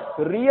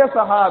பெரிய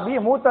சஹாபி,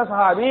 மூத்த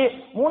சஹாபி,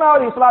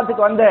 மூணாவது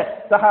இஸ்லாத்துக்கு வந்த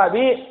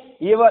சஹாபி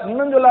இவர்.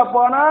 இன்னும் சொல்ல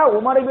போனா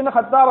உமர் பின்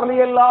கத்தாப்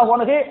ரலியல்லாஹு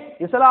அன்ஹு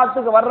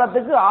இஸ்லாத்துக்கு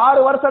வர்றதுக்கு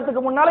 6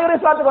 வருஷத்துக்கு முன்னால இவர்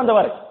இஸ்லாத்துக்கு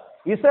வந்தவர்.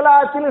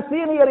 இஸ்லாத்தில்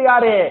சீனியர்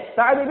யாரு?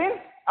 சஅத் பின்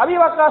அபி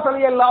வக்காஸ்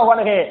ரலியல்லாஹு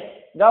அன்ஹு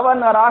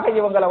கவர்னராக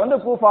இவங்களை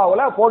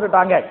கூஃபாவுல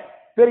போட்டுட்டாங்க.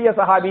 பெரிய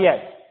சஹாபிய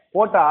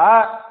போட்டா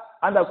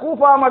அந்த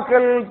கூஃபா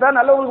மக்கள் தான்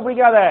நல்லவங்களுக்கு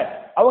பிடிக்காத.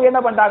 அவங்க என்ன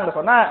பண்ணிட்டாங்கன்னு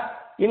சொன்னா,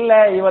 இல்ல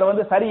இவர்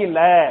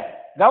சரியில்லை,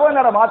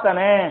 கவர்னரை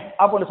மாத்தானே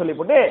அப்படின்னு சொல்லி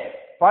போட்டு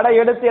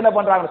படையெடுத்து என்ன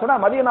பண்றாங்கன்னு சொன்னா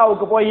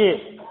மதீனாவுக்கு போய்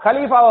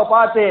கலீஃபாவை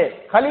பார்த்து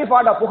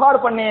கலீஃபாட்ட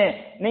புகார் பண்ணி,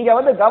 நீங்க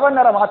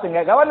கவர்னரை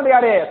மாத்துங்க. கவர்னர்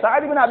யாரு?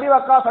 சஅத் பின் அபி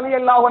வக்காஸ்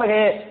ரலியல்லாஹு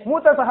அன்ஹு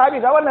மூத்த சஹாபி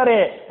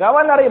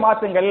கவர்னரை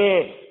மாத்துங்கள்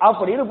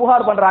அப்படின்னு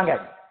புகார் பண்றாங்க.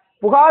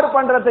 புகார்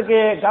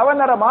பண்றதுக்கு,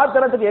 கவர்னரை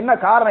மாத்துறதுக்கு என்ன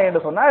காரணம்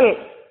என்று சொன்னால்,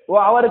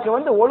 அவருக்கு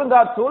ஒழுங்கா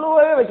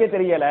தொழுவவே வைக்க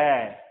தெரியல.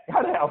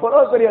 யாரு?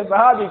 அவ்வளவு பெரிய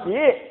சஹாபிக்கு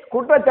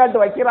குற்றச்சாட்டு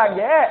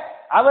வைக்கிறாங்க,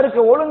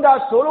 அவருக்கு ஒழுங்கா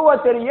தொழுவ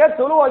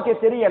வைக்க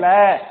தெரியல,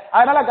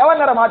 அதனால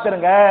கவர்னரை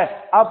மாத்துருங்க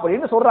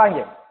அப்படின்னு சொல்றாங்க.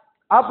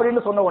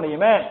 அப்படின்னு சொன்ன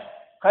உடனேயுமே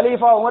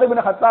கலீஃபா உமர்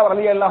பின் கத்தாப்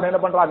ரலியல்லாஹு அன்ஹு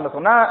என்ன பண்றாங்கன்னு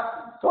சொன்னா,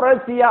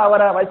 தொடர்ச்சியா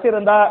அவரை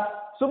வச்சிருந்தா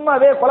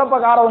சும்மாவே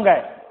குழப்பக்காரவங்க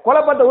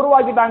குழப்பத்தை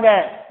உருவாக்கிட்டாங்க,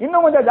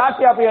 இன்னும் கொஞ்சம்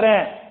ஜாஸ்தியா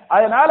போயிரும்.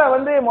 அதனால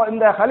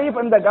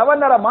இந்த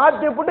கவர்னரை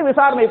மாற்றி போட்டு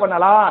விசாரணை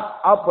பண்ணலாம்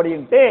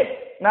அப்படின்ட்டு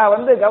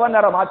நான்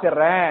கவர்னரை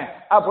மாத்திடுறேன்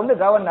அப்படின்னு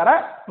கவர்னரை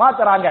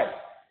மாத்துறாங்க.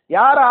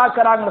 யார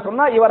ஆக்குறாங்கன்னு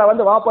சொன்னா, இவரை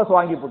வாபஸ்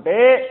வாங்கி போட்டு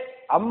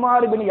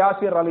அம்மார் பின்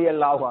யாசிர்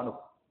ரலியல்லாஹு அன்ஹு,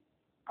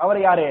 அவர்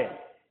யாரு?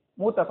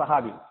 மூத்த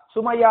சஹாபி.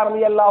 சுமையா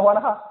ரலியல்லாஹு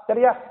அன்ஹா,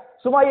 சரியா?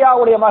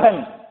 சுமையாவுடைய மகன்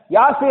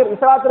யாசிர்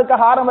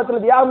இஸ்லாத்திற்காக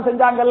ஆரம்பத்தில் தியாகம்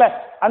செஞ்சாங்கல்ல,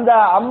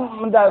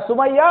 அந்த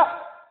சுமையா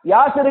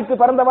யாசிருக்கு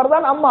பிறந்தவர்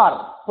தான் அம்மார்.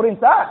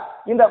 புரியுதா?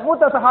 இந்த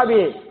மூத்த சஹாபி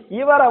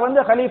இவரை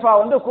கலீஃபா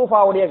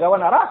கூஃபாவுடைய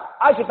கவர்னரா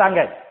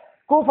ஆக்கிட்டாங்க.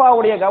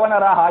 கூஃபாவுடைய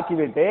கவர்னராக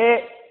ஆக்கிவிட்டு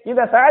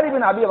இந்த சஅத்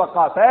பின் அபி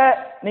வக்காஸ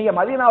நீங்க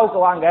மதீனாவுக்கு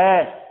வாங்க,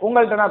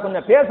 உங்கள்ட்ட நான்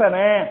கொஞ்சம்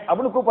பேசணும்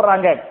அப்படின்னு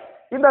கூப்பிடுறாங்க.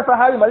 இந்த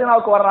சஹாபி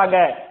மதீனாவுக்கு வர்றாங்க.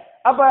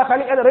 அப்ப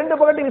ரெண்டு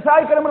பக்கத்தையும்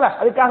விசாரிக்கணும்ல,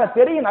 அதுக்காக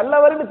தெரியும்,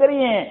 நல்லவர்னு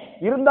தெரியும்,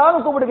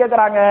 இருந்தாலும் கூப்பிட்டு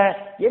கேட்கறாங்க,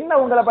 என்ன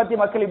உங்களை பத்தி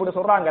மக்கள் இப்படி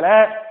சொல்றாங்களே,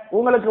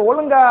 உங்களுக்கு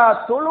ஒழுங்கா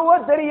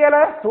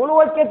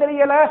தொழுவைக்க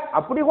தெரியல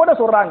அப்படி கூட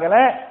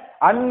சொல்றாங்களே,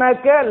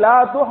 அன்னக லா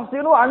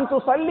துஹ்சினு அன்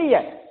துஸல்லிய,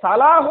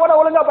 ஸலா கூட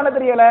ஒழுங்கா பண்ண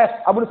தெரியல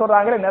அப்படின்னு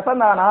சொல்றாங்களே,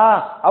 நெசந்தானா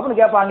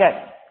அப்படின்னு கேட்பாங்க.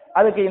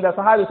 அதுக்கு இந்த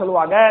சஹாபி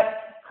சொல்லுவாங்க,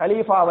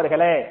 கலீஃபா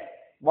அவர்களே,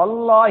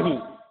 வல்லாஹி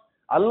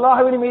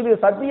அல்லாஹ்வின் மீது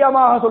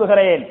சத்தியமாக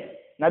சொல்கிறேன்,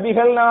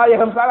 நபிகள்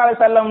நாயகம் ஸல்லல்லாஹு அலைஹி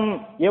வஸல்லம்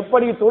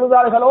எப்படி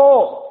தொழுதார்களோ,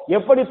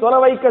 எப்படி தொழ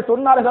வைக்க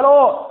சொன்னார்களோ,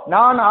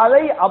 நான்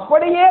அதை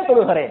அப்படியே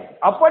தொழுகிறேன்,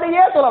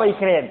 அப்படியே தொழ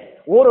வைக்கிறேன்.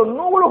 ஒரு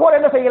நூல் கூட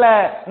என்ன செய்யல,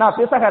 நான்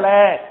பிசகல.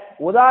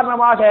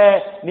 உதாரணமாக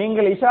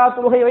நீங்கள் இஷா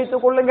தொழுகை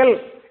வைத்துக் கொள்ளுங்கள்.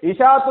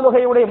 இஷா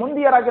தொழுகையுடைய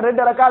முந்திய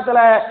 2 ரக்காத்துல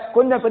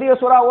கொஞ்சம் பெரிய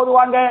சூரா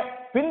ஓதுவாங்க,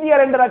 பிந்திய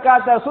 2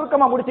 ரக்காத்தை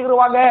சுருக்கமா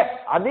முடிச்சுக்கிடுவாங்க.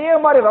 அதே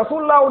மாதிரி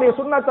ரசூலுல்லாஹ்வுடைய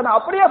சுன்னத்தை நான்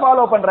அப்படியே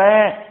ஃபாலோ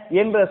பண்றேன்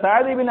என்று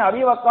சஅத் பின்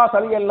அபி வக்காஸ்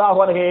ரலியல்லாஹு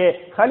அன்ஹு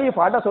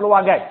கலீஃபாட்ட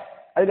சொல்லுவாங்க.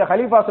 அதுக்கு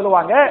கலீஃபா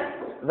சொல்லுவாங்க,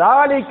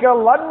 ذَلِكَ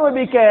ظَنُّ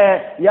بِكَ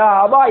يَا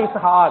أَبَا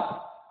إِسْحَاقَ,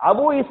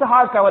 அபு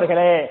இஸ்ஹாக்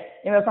அவர்களே.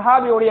 இந்த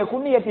சஹாபியுடைய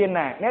குன்னியத்து என்ன?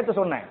 நேத்து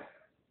சொன்னேன்.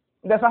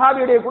 இந்த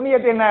சஹாபியுடைய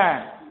குன்னியத்து என்ன?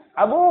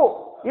 அபு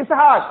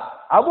இஸ்ஹாக்.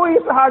 அபு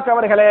இஸ்ஹாக்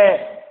அவர்களே,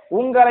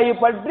 உங்களை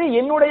பற்றி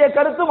என்னுடைய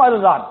கருத்தும்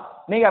அதுதான்.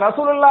 நீங்க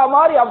ரசூலுல்லாஹ்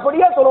மாதிரி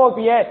அப்படியே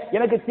தொழுவப்பிய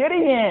எனக்கு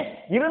தெரியும்,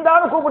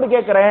 இருந்தாலும் கூப்பிட்டு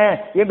கேட்கிறேன்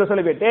என்று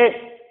சொல்லிவிட்டு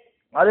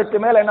அதுக்கு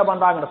மேல என்ன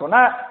பண்றாங்கன்னு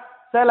சொன்னா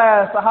சில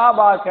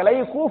சஹாபாக்களை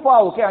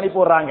கூஃபாவுக்கு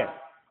அனுப்பிடுறாங்க.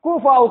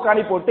 கூஃபாவுக்கு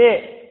அனுப்பிவிட்டு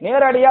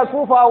நேரடியா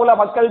கூஃபாவுல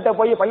மக்கள்கிட்ட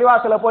போய்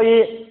பள்ளிவாசல போய்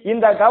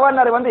இந்த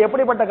கவர்னர்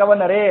எப்படிப்பட்ட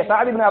governor,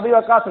 Saad ibn Abi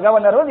Waqqas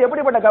governor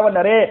எப்படிப்பட்ட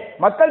கவர்னரு,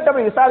 மக்கள்கிட்ட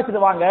போய்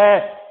விசாரிச்சுட்டு வாங்க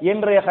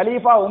என்று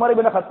ஹலீஃபா உமர்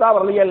இப்னு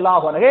கத்தாப்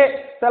ரலியல்லாஹு அன்ஹு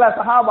சில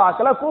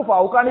சஹாபாக்களை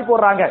கூஃபாவுக்கு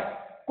அனுப்பிடுறாங்க.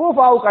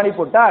 கூஃபாவுக்கு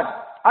அனுப்பிவிட்டார்.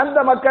 அந்த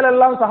மக்கள்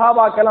எல்லாம்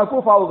சஹாபாக்கள் எல்லாம்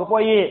கூஃபாவுக்கு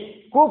போய்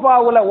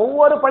கூஃபாவுல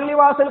ஒவ்வொரு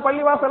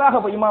பள்ளிவாசலாக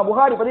போய் இமாம்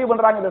புகாரி பதிவு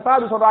பண்றாங்க. இந்த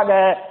சாது சொல்றாங்க,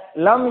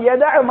 லம்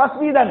யத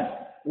மஸ்ஜிதன்,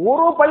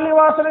 ஒரு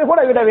பள்ளிவாசலை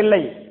கூட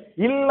விடவில்லை,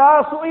 இல்லா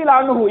சுயில்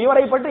அன்ஹு,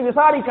 இவரை பற்றி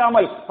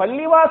விசாரிக்காமல்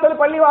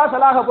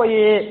பள்ளிவாசலாக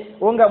போய்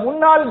உங்க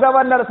முன்னாள்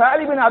governor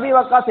Saad ibn Abi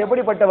Waqqas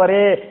எப்படிப்பட்டவர்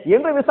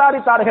என்று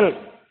விசாரித்தார்கள்.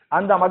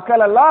 அந்த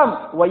மக்கள் எல்லாம்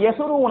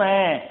வயசுரூன,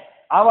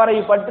 அவரை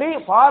பற்றி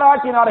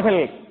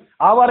பாராட்டினார்கள்,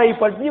 அவரை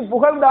பற்றி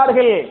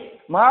புகழ்ந்தார்கள்.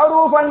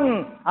 மாரூஃபன்,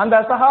 அந்த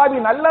சஹாபி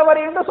நல்லவர்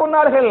என்று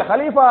சொன்னார்கள்,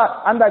 ஹலீஃபா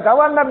அந்த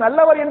கவர்னர்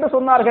நல்லவர் என்று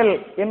சொன்னார்கள்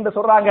என்று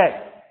சொல்றாங்க.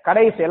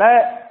 கடைசில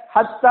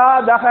ஹத்தா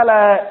தஹல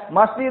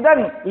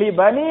மஸ்ஜிதன் லி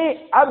பனி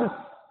அப்ஸ்,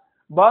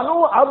 பனு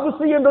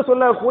அப்ஸ் என்று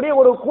சொல்லக்கூடிய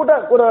ஒரு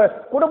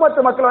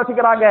குடும்பத்து மக்கள்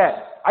வசிக்கிறாங்க.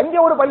 அங்கே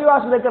ஒரு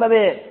பள்ளிவாசல்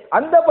இருக்கிறது.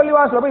 அந்த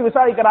பள்ளிவாசல போய்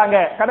விசாரிக்கிறாங்க.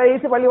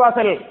 கடைசி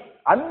பள்ளிவாசல்.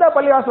 அந்த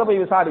பள்ளிவாசல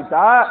போய்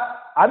விசாரித்தா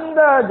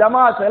அந்த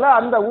ஜமாத்துல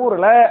அந்த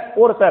ஊர்ல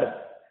ஒருத்தர்,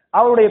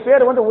 அவருடைய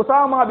பேர்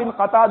Usama bin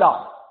Qatada,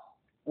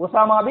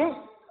 Usama bin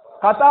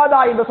Qatada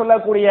என்று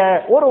சொல்லக்கூடிய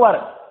ஒருவர்.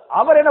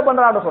 அவர் என்ன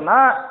பண்றாருன்னு சொன்னா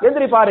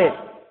எந்திரிப்பாரு,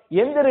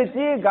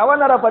 எந்திரிச்சு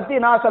கவர்னரை பத்தி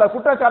நான் சில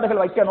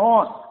குற்றச்சாட்டுகள்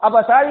வைக்கணும். அப்ப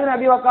சஅத் இப்னு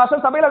அபி வக்காஸ்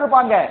சபையில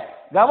இருப்பாங்க.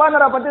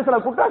 கவர்னரை பத்தி சில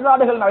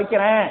குற்றச்சாட்டுகள் நான்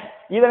வைக்கிறேன்,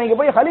 இதை நீங்க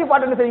போய்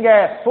ஹலீஃபாட்ட என்ன செய்யுங்க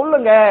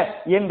சொல்லுங்க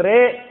என்று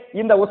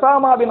இந்த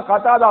உசாமா பின்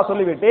கதாதா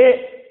சொல்லிவிட்டு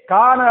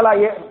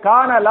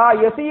கான லா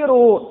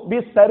யஸீரு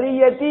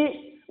பிஸ்ஸரியதி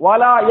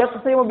வலா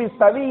யக்ஸிமு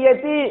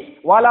பிஸ்ஸவியதி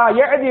வலா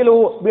யஅதிலு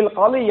பில்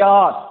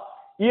கலியாத்,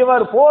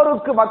 இவர்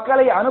போருக்கு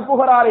மக்களை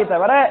அனுப்புகிறாரே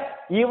தவிர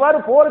இவர்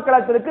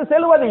போர்க்களத்திற்கு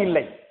செல்வது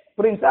இல்லை.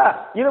 புரியுதா?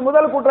 இது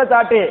முதல்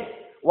குற்றச்சாட்டு.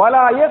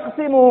 வலா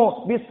யக்ஸிமு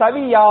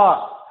பிஸ்ஸவியா,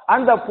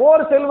 அந்த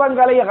போர்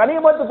செல்வங்களை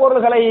கனிமத்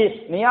பொருள்களை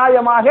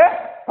நியாயமாக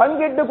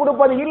பங்கிட்டு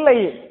கொடுப்பது இல்லை.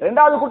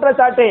 இரண்டாவது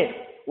குற்றச்சாட்டு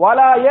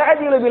வலா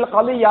யஅதிலு பில்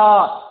கலியா,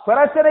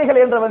 பிரச்சனைகள்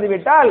என்று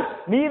வந்துவிட்டால்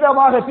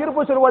நீதமாக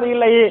தீர்ப்பு சொல்வது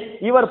இல்லை,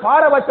 இவர்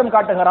பாரபட்சம்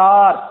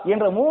காட்டுகிறார்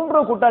என்ற மூன்று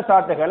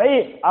குற்றச்சாட்டுகளை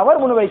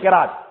அவர்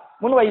முன்வைக்கிறார்.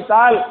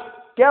 முன்வைத்தால்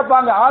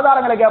கேட்பாங்க,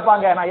 ஆதாரங்களை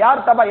கேட்பாங்க. நான்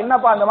யார் தப்பா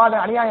என்னப்பா அந்த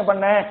மாதிரி அநியாயம்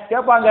பண்ண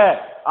கேட்பாங்க.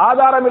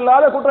 ஆதாரம்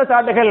இல்லாத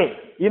குற்றச்சாட்டுகள்.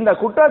 இந்த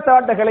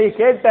குற்றச்சாட்டுகளை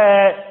கேட்ட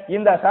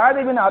இந்த சஅத்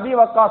இப்னு அபி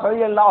வக்காஸ்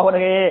ரலியல்லாஹு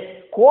அன்ஹு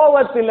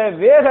கோபத்தில்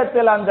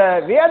வேகத்தில் அந்த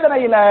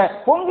வேதனையில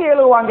பொங்கி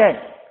எழுவாங்க.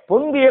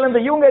 பொங்கி எழுந்து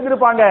இவங்க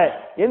எதிர்ப்பாங்க.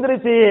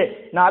 எந்திரிச்சு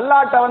நான்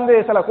அல்லாஹ்ட்ட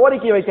சில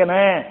கோரிக்கை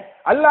வைக்கணும்,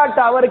 அல்லாஹ்ட்ட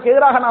அவருக்கு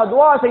எதிராக நான்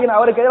துவா செய்யணும்,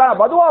 அவருக்கு எதிராக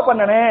பதுவா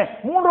பண்ணனேன்,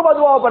 3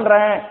 பதுவா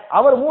பண்றேன்.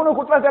 அவர் 3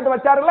 குற்றச்சாட்டு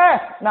வச்சாருல,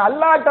 நான்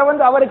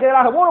அல்லாஹ்ட்ட அவருக்கு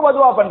எதிராக 3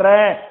 பதுவா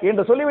பண்றேன்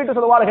என்று சொல்லிவிட்டு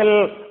சொல்வார்கள்,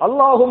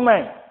 அல்லாஹும்ம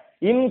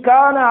இன்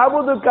கான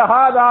அபுதுக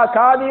ஹாதா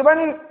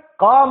காதிபன்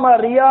காம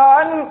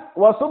ரியான்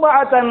வ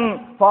சுமஅதன்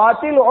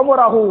ஃபாத்தில்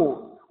உம்ரஹு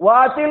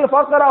வாத்தில்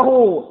ஃபக்ரஹு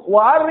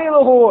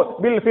வஅரிதுஹு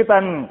பில்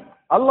ஃபிதன்.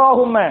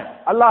 அல்லாஹும்ம,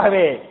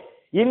 அல்லாஹ்வே,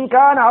 இன்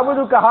கான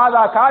அபுதுக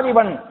ஹாதா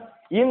காதிபன்,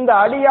 இந்த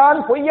அடியான்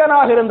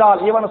பொய்யனாக இருந்தால்,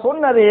 இவன்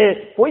சொன்னது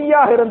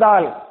பொய்யாக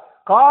இருந்தால்,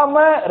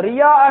 காம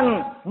ரியான்,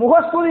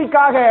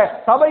 முகஸ்துதிக்காக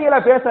சபையில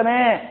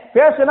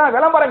பேசினா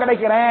விளம்பரம்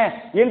கிடைக்கிறேன்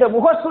என்று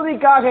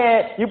முகஸ்துதிக்காக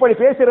இப்படி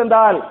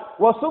பேசியிருந்தால்,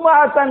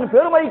 வசுமஅத்தன்,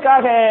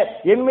 பெருமைக்காக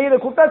என் மீது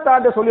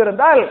குற்றச்சாட்டு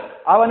சொல்லியிருந்தால்,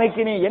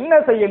 அவனுக்கு நீ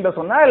என்ன செய்ய என்று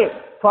சொன்னால்,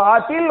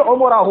 ஃபாத்தில்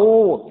உம்ரஹு,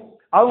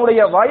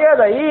 அவனுடைய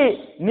வயதை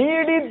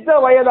நீடித்த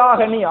வயதாக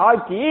நீ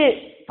ஆக்கி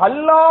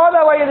தள்ளாத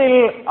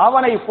வயதில்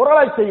அவனை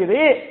புரளச் செய்து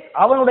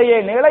அவனுடைய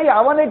நிலை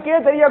அவனுக்கே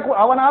தெரிய,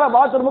 அவனால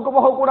பாத்ரூமுக்கு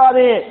போக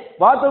கூடாது,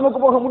 பாத்ரூமுக்கு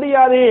போக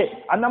முடியாது,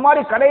 அந்த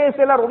மாதிரி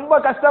கடைசியில ரொம்ப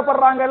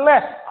கஷ்டப்படுறாங்கல்ல,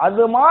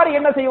 அது மாதிரி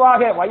என்ன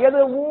செய்வாங்க,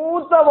 வயது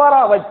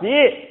மூத்தவரா வச்சு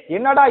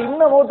என்னடா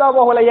இன்னும் மூத்தா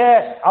போகலையே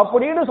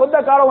அப்படின்னு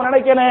சொந்தக்காரவங்க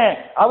நினைக்கணும்.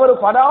 அவர்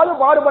படாது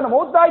பாடுபண்ண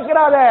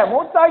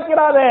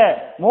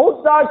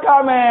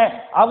மௌத்தாக்காம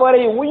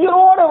அவரை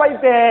உயிரோடு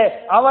வைத்து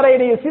அவரை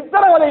நீ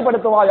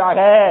சித்திரவதைப்படுத்துவாயாக.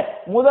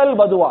 முதல்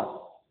பதுவா.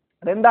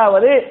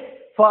 இரண்டாவது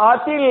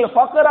ஃபாத்தில்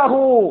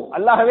ஃபக்ரஹு,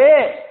 அல்லாஹ்வே,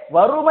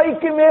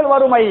 வறுமைக்கு மேல்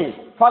வறுமை,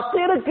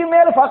 ஃபக்கீருக்கு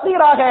மேல்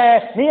ஃபக்கீராக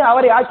நீ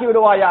அவரை ஆக்கி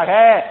விடுவாயாக.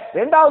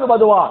 இரண்டாவது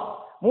பதுவா.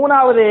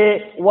 மூணாவது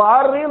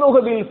வஅரிதுஹு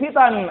பில்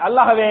ஃபிதன்,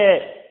 அல்லாஹ்வே,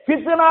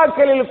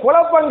 ஃபித்னாக்களில்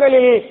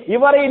குழப்பங்களில்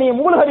இவரை நீ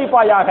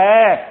மூழ்கடிப்பாயாக.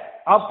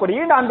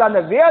 அப்படின்னு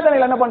அந்த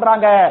வேதனையில் என்ன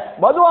பண்றாங்க,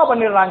 பதுவா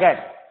பண்ணிடுறாங்க.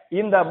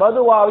 இந்த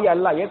பதுவாவை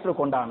அல்லாஹ்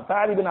ஏற்றுக்கொண்டான்.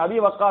 சஅத் இப்னு அபி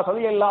வக்காஸ்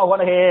ரலியல்லாஹு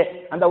அன்ஹு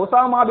அந்த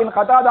உசாமா பின்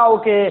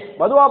கதாதாவுக்கு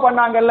பதுவா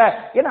பண்ணாங்கல்ல,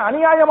 ஏன்னா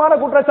அநியாயமான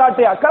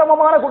குற்றச்சாட்டு,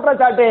 அக்கிரமமான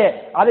குற்றச்சாட்டு,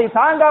 அதை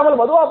தாங்காமல்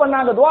பதுவா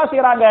பண்ணாங்க, துஆ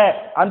செய்றாங்க.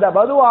 அந்த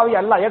பதுவாவை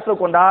அல்லாஹ்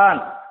ஏற்றுக்கொண்டான்.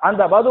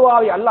 அந்த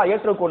பதுவாவை அல்லாஹ்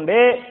ஏற்றுக்கொண்டு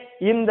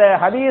இந்த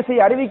ஹதீஸை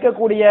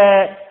அறிவிக்கக்கூடிய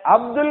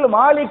அப்துல்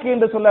மாலிக்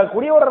என்று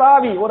சொல்லக்கூடிய ஒரு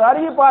ராவி, ஒரு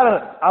அறிவிப்பாளர்,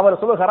 அவர்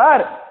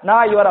சொல்லுகிறார்,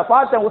 நான் இவரை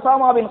பார்த்தேன்,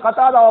 உசாமா பின்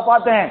கதாதாவை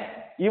பார்த்தேன்,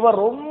 இவர்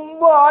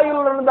ரொம்ப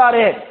ஆயுள்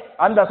இருந்தாரு.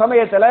 அந்த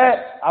சமயத்துல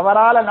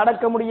அவரால்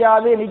நடக்க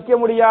முடியாது, நிக்க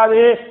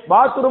முடியாது,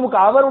 பாத்ரூமுக்கு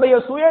அவருடைய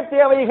சுய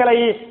தேவைகளை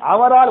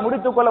அவரால்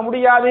முடித்துக் கொள்ள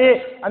முடியாது.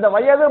 அந்த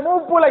வயது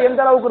மூப்புல எந்த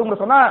அளவுக்கு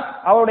இருக்குன்னு சொன்னா,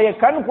 அவருடைய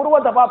கண்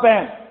புருவத்தை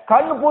பார்ப்பேன்,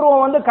 கண்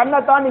புருவம்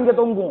கண்ணைத்தான் இங்க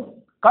தொங்கும்,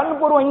 கண்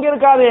புருவம் இங்க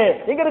இருக்காது.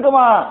 எங்க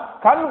இருக்குமா?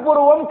 கண்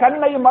புருவம்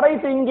கண்ணை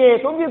மறைத்து இங்கே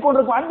தொங்கிக்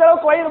கொண்டிருக்கும். அந்த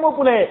அளவுக்கு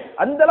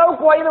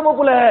வயது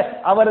மூப்புல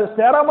அவர்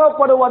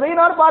சிரமப்படுவதை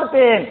நான்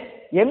பார்த்தேன்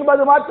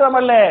என்பது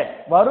மாத்திரமல்ல,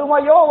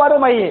 வறுமையோ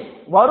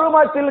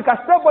வருமத்தில்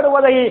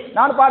கஷ்டப்படுவதை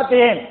நான்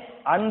பார்த்தேன்.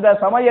 அந்த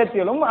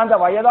சமயத்திலும் அந்த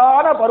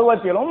வயதான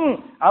பருவத்திலும்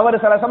அவர்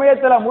சில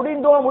சமயத்துல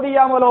முடிந்தோ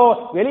முடியாமலோ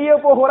வெளியே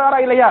போகிறாரா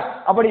இல்லையா?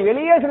 அப்படி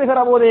வெளியே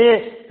செல்கிற போது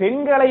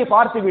பெண்களை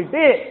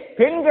பார்த்துவிட்டு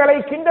பெண்களை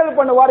கிண்டல்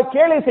பண்ணுவார்,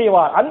 கேலி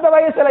செய்வார். அந்த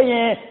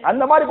வயசுலயே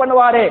அந்த மாதிரி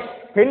பண்ணுவாரு.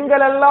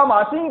 பெண்கள் எல்லாம்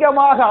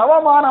அசிங்கமாக,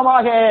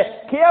 அவமானமாக,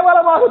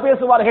 கேவலமாக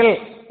பேசுவார்கள்.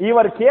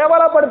 இவர்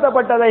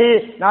கேவலப்படுத்தப்பட்டதை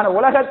நான்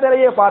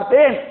உலகத்திலேயே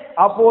பார்த்தேன்.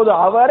 அப்போது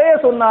அவரே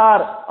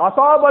சொன்னார்,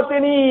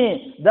 அசாபத்தினி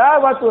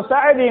தாவத்து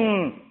சஅதின்,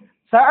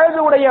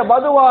 சஅதுடைய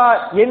பதுவா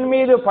என்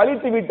மீது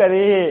பலித்து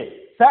விட்டது,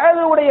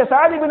 சஅதுடைய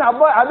சஅத் பின்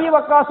அபி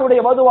வக்காஸுடைய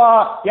பதுவா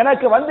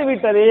எனக்கு வந்து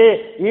விட்டது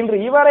என்று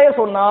இவரே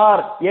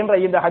சொன்னார் என்ற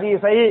இந்த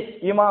ஹதீஸை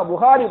இமாம்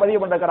புகாரி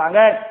பதிவு பண்ணிருக்கிறாங்க.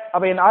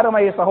 அப்ப என்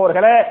அருமை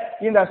சகோதரர்களே,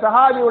 இந்த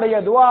சஹாபியுடைய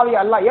துஆவை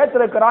அல்லாஹ்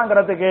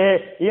ஏற்றிருக்கிறாங்கிறதுக்கு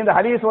இந்த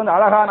ஹதீஸ்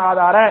அழகான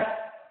ஆதாரம்.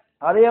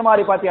 அதே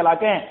மாதிரி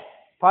பாத்தீங்களாக்க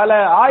பல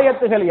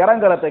ஆயத்துகள்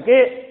இறங்குறதுக்கு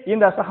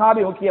இந்த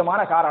சஹாபி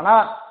முக்கியமான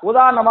காரணம்.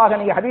 உதாரணமாக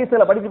நீங்க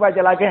ஹதீஸ்ல படிச்சு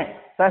பார்த்தீங்களாக்க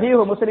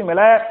சஹீஹ்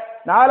முஸ்லிம்ல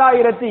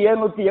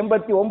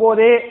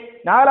 4789,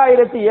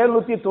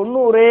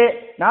 4790,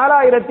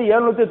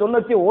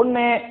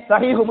 4791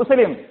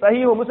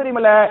 சஹீஹ்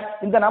முஸ்லிம்ல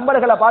இந்த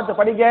நம்பர்களை பார்த்து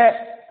படிக்க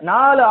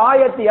 4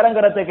 ஆயத்து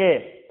இறங்குறதுக்கு,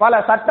 பல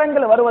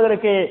சட்டங்கள்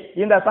வருவதற்கு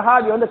இந்த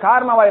சஹாபி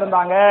காரணமா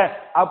இருந்தாங்க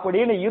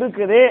அப்படின்னு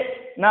இருக்குது.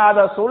 நான்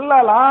அதை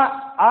சொல்லலாம்,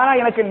 ஆனா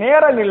எனக்கு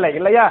நேரம் இல்லை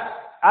இல்லையா?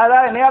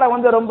 அதாவது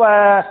நேரம் ரொம்ப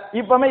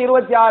இப்பமே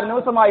 26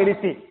 நிமிஷம்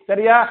ஆயிடுச்சு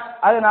சரியா?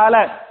 அதனால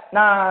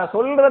நான்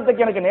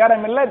சொல்றதுக்கு எனக்கு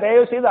நேரம் இல்லை.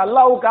 தயவு செய்து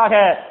அல்லாஹ்வுக்காக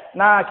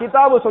நான்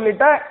கிதாபு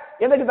சொல்லிட்டேன்.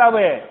 எந்த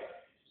கிதாபு?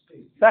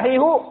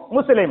 சஹீஹு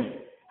முஸ்லிம்.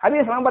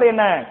 ஹதீஸ் நம்பர்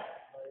என்ன?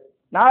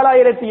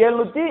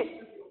 4789,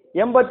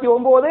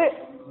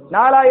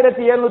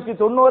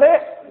 4790,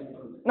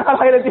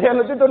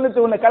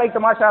 4791. கரெக்ட்,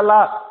 மாஷா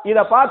அல்லாஹ். இத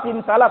பார்த்து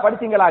இன்ஷால்லா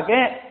படிச்சீங்களாக்க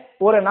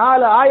ஒரு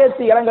 4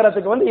 ஆயத்து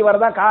இறங்குறதுக்கு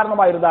இவர் தான்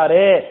காரணமா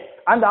இருந்தாரு,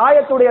 அந்த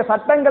ஆயத்துடைய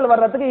சட்டங்கள்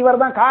வர்றதுக்கு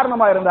இவர் தான்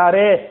காரணமா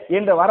இருந்தாரு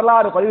என்று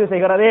வரலாறு பதிவு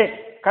செய்கிறது.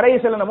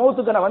 கடைசியில் நான்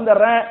மௌத்துக்கு நான்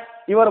வந்துடுறேன்.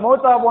 இவர்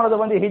மௌத்தா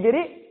போனது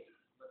ஹிஜ்ரி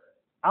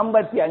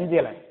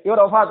 55ல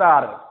இவர்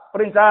வஃபாத்தார்.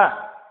 புரிஞ்சா?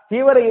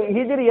 இவர்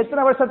ஹிஜ்ரி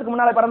எத்தனை வருஷத்துக்கு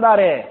முன்னால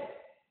பிறந்தாரு?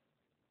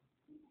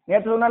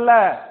 நேற்று சொன்னல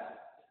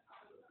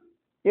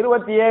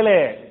 27.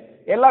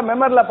 எல்லாம்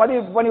மெமரில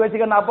பதிவு பண்ணி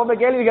வச்சுக்க, நான் அப்பப்ப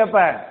கேள்வி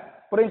கேட்பேன்.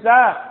 புரிஞ்சா?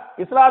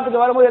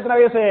 இஸ்லாத்துக்கு வரும்போது எத்தனை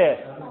வயசு?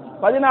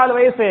 14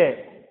 வயசு.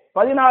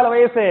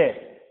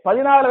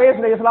 14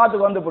 வயசுல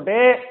இஸ்லாத்துக்கு வந்துட்டு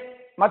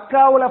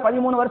மக்காவுல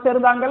 13 வருஷம்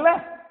இருந்தாங்கல்ல.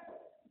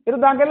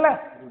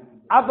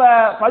 அப்ப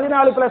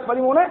 14 +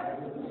 13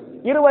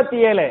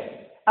 27.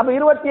 அப்ப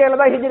 27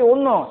 தான் ஹிஜ்ரி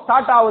 1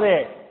 ஸ்டார்ட் ஆகுது.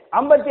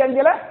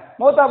 55ல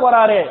மௌத்தா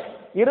போறாரு.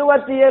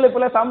 27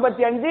 +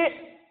 55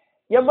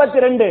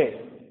 82.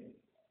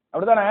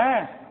 அப்படித்தானே?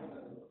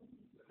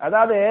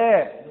 அதாவது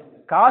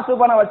காசு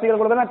பணம்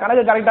வச்சுக்கிறவங்களுக்கு தான்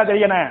கணக்கு கரெக்டா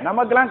தெரியணும்.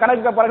 நமக்கெல்லாம்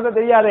கணக்கு பழக்க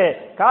தெரியாது.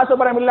 காசு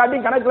பணம் இல்லாட்டி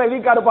கணக்குல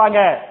வீக்கா இருப்பாங்க.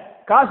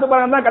 காசு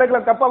பணம் தான் கணக்குல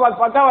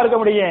பக்காவா இருக்க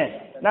முடியும்.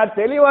 நான்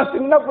தெளிவா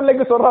சின்ன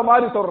பிள்ளைக்கு சொல்ற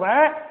மாதிரி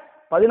சொல்றேன்.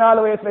 14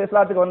 வயசுல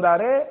இஸ்லாத்துக்கு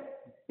வந்தாரு.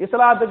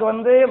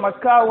 இஸ்லாத்துக்கு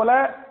மக்காவுல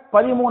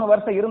 13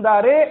 வருஷம்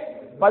இருந்தாரு.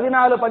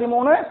 14,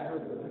 13,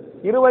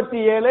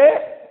 27.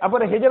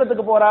 அப்புறம்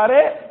ஹிஜ்ரத்துக்கு போறாரு.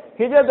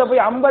 ஹிஜ்ரத்தை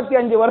போய்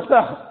 55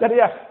 வருஷம்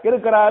சரியா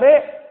இருக்கிறாரு.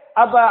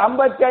 அப்ப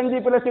 55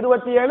 +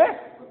 27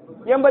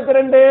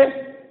 82.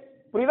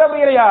 புரியுதா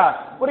புரியலையா?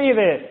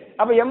 புரியுது.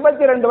 அப்ப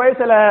 82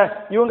 வயசுல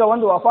இவங்க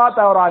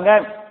வஃபாத் ஆகுறாங்க.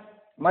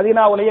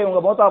 மதீனாவுலயே இவங்க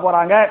மௌத்தா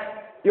போறாங்க.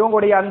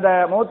 இவங்களுடைய அந்த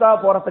மௌத்தா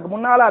போறதுக்கு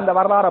முன்னால அந்த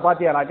வரலாறை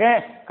பாத்தீங்கன்னாக்க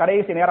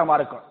கடைசி நேரமா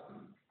இருக்கும்.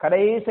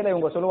 கடைசியில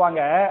இவங்க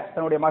சொல்லுவாங்க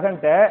தன்னுடைய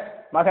மகன்கிட்ட,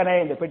 மகனே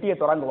இந்த பெட்டியை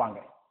தொடங்குவாங்க.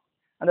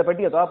 அந்த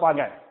பெட்டியை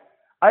துறப்பாங்க.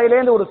 அதுல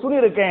இருந்து ஒரு துணி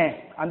இருக்கேன்,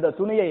 அந்த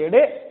துணியை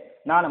எடு,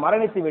 நான்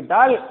மரணித்து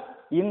விட்டால்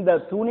இந்த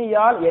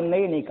துணியால்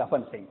என்னை நீ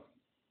கஃன் செய்.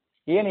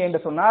 ஏன் என்று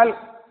சொன்னால்,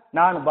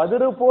 நான்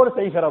பத்ரு போர்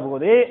செய்கிற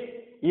போது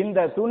இந்த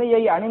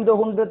துணியை அணிந்து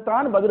கொண்டு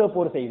தான் பத்ரு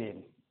போர் செய்தேன்.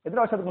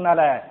 எத்தனை வருஷத்துக்கு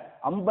முன்னால?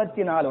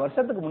 54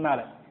 வருஷத்துக்கு முன்னால.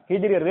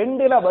 ஹிஜ்ரி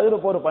 2ல பத்ரு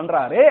போர்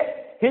பண்றாரு.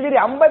 ஹிஜ்ரி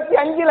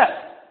 55ல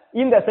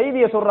இந்த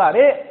செய்தியை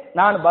சொல்றாரு.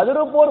 நான்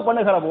பத்ரு போர்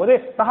பண்ணுகிற போது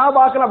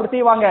சஹாபாக்கள் அப்படி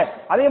செய்வாங்க.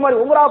 அதே மாதிரி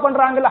உம்ரா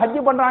பண்றாங்கல்ல, ஹஜ்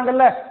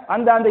பண்றாங்கல்ல,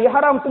 அந்த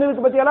இஹ்ராம்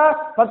துணிவுக்கு பத்தியெல்லாம்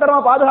பத்திரமா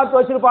பாதுகாத்து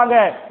வச்சிருப்பாங்க.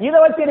 இதை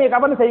வச்சு நீ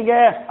கஃன் செய்யுங்க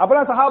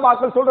அப்பதான்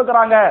சஹாபாக்கள்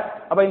சொல்றாங்க.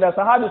 அப்ப இந்த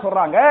சஹாபி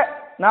சொல்றாங்க,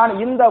 நான்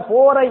இந்த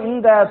போரை,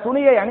 இந்த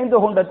துணியை அணிந்து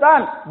கொண்டு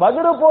தான்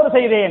பத்ரு போர்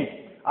செய்தேன்.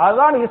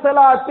 அதுதான்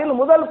இஸ்லாத்தில்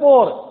முதல்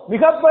போர்.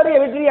 மிகப்பெரிய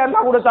வெற்றியை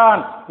அல்லாஹ்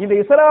கொடுத்தான். இந்த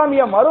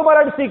இஸ்லாமிய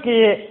மறுமலர்ச்சிக்கு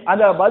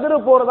அந்த பத்ரு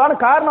போர் தான்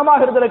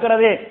காரணமாக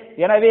இருந்திருக்கிறது.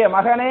 எனவே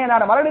மகனே,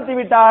 நான் மரணித்து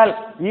விட்டால்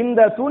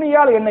இந்த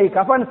துணியால் என்னை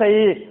கஃன்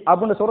செய்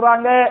அப்படின்னு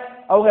சொல்றாங்க.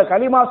 அவங்க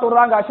கலிமா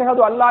சொல்றாங்க,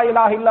 அஷ்ஹது அல்லா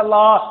இலாஹ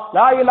இல்லல்லாஹ்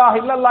லா இலாஹ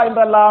இல்லல்லாஹ்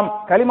என்றெல்லாம்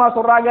கலிமா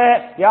சொல்றாங்க.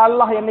 யா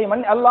அல்லாஹ் என்னை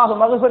அல்லாஹு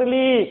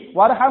மக்ஃபிர்லி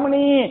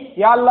வர்ஹம்னி,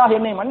 யா அல்லாஹ்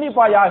என்னை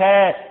மன்னிப்பாயாக,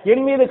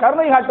 என் மீது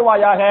கருணை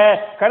காட்டுவாயாக.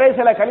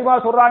 கடைசில கலிமா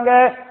சொல்றாங்க,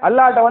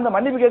 அல்லாஹ்ட்ட வந்து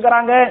மன்னிப்பு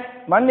கேட்கறாங்க.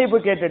 மன்னிப்பு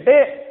கேட்டுட்டு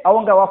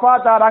அவங்க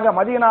வஃபாத்தாராங்க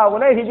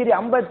மதீனாவுல ஹிஜ்ரி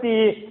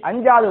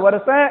 55வது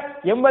வருஷம்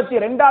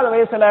 82வது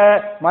வயசுல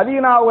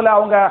மதீனாவுல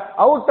அவங்க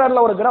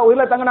அவுட்டர்ல ஒரு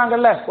உள்ள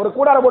தங்கினாங்கல்ல, ஒரு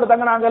கூடார போட்டு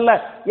தங்கினாங்கல்ல,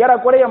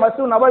 ஏறக்குறைய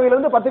மஸ்ஜித் நபவியில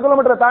இருந்து 10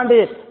 கிலோமீட்டர் தாண்டி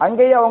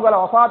அங்கேயே அவங்கள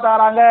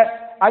வஃபாத்தாராங்க.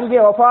 அங்கே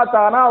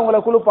வஃபாத்தானா அவங்கள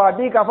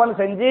குளிப்பாட்டி கஃன்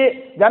செஞ்சு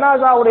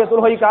ஜனாசாவுடைய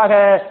தொழுகைக்காக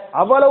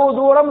அவ்வளவு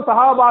தூரம்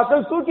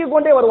சஹாபாக்கள் தூக்கி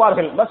கொண்டே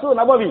வருவார்கள்.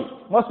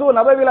 மஸ்ஜித்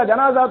நபவியில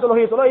ஜனாசா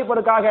தொழுகை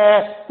தொழுகைப்பதற்காக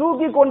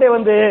தூக்கி கொண்டே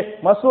வந்து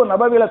மஸ்ஜித்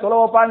நபவியில தொழ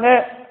வைப்பாங்க.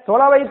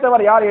 தொழ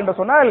வைத்தவர் யார் என்று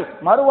சொன்னால்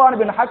மர்வான்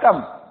பின்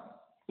ஹக்கம்.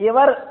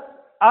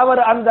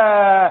 அவர் அந்த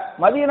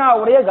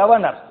மதீனாவுடைய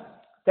கவர்னர்.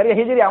 சரி,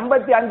 ஹிஜ்ரி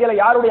 55ல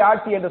யாருடைய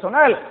ஆட்சி என்று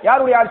சொன்னால்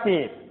யாருடைய ஆட்சி?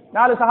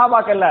 4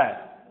 சஹாபாக்கள்ல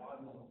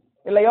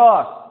இல்லையோ,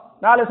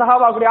 4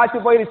 சஹாபாக்குடைய ஆட்சி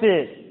போயிருச்சு.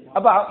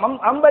 அப்ப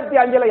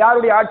 55ல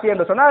யாருடைய ஆட்சி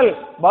என்று சொன்னால்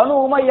பனு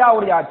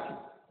உமையாவுடைய ஆட்சி.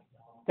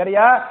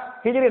 சரியா?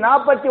 ஹிஜ்ரி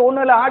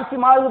 41ல ஆட்சி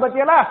மாறுது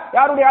பத்தியல,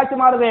 யாருடைய ஆட்சி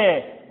மாறுது?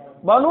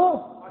 பனு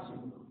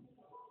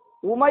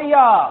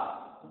உமையா.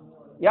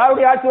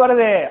 யாருடைய ஆட்சி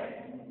வருது?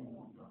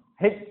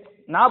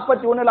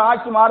 41ல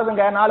ஆட்சி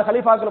மாறுதுங்க. 4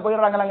 கலீஃபாக்கள்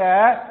போயிடுறாங்கங்க.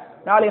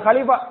 4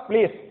 கலீஃபா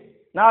ப்ளீஸ்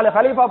 4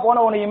 கலீஃபா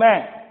போன உடனேயுமே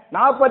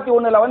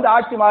 41ல வந்து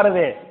ஆட்சி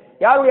மாறுது.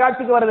 யாருடைய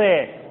ஆட்சிக்கு வருது?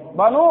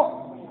 பனு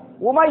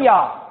உமையா.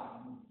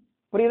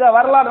 புரியுதா?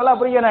 வரலாறு நல்லா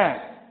புரியணும்.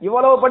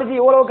 இவ்வளவு படிச்சு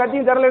இவ்வளவு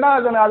கட்டியும் தெரியலனா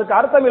அதுக்கு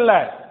அர்த்தம் இல்ல.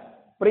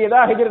 புரியுதா?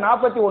 ஹிஜ்ரி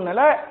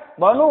 41ல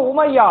பனு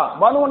உமையா.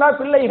 பனுனா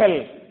பிள்ளைகள்,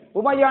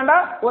 உமையாண்டா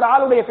ஒரு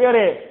ஆளுடைய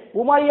பேரு.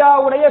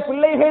 உமையாவுடைய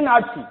பிள்ளைகளின்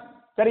ஆட்சி.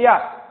 சரியா?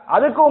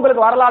 அதுக்கு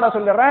உங்களுக்கு வரலாறு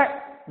சொல்லிடுறேன்.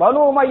 பனு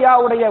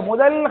உமையாவுடைய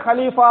முதல்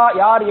கலீஃபா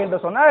யார் என்று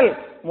சொன்னால்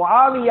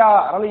முஆவியா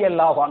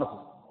ரலியல்லாஹு அன்ஹு.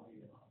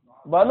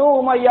 பனு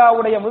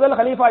உமையாவுடைய முதல்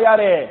கலீஃபா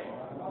யாரு?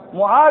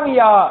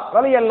 முஆவியா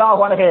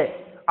ரலியல்லாஹு அன்ஹு.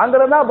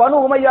 அங்கிருந்தா பனு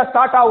உமையா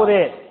ஸ்டார்ட் ஆகுது.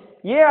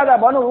 ஏன் அத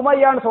பனு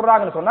உமையான்னு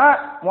சொல்றாங்கன்னு சொன்னா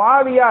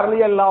முஆவியா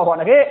ரலியல்லாஹு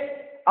அன்ஹு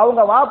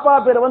அவங்க வாப்பா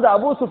பேர் வந்து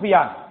அபூ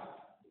சுஃபியான்.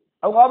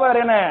 அவங்க வாப்பா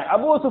பேர் என்ன?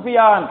 அபூ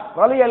சுஃபியான்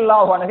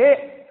ரலியல்லாஹு அன்ஹு.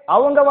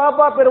 அவங்க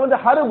வாப்பா பேர் வந்து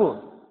ஹர்பு.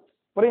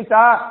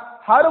 புரியுதா?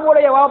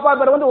 ஹர்புடைய வாப்பா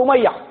பேர் வந்து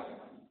உமையா.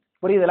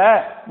 புரியுதுல?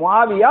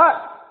 முஆவியா,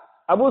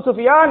 அபூ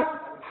சுஃபியான்,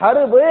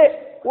 ஹர்பு,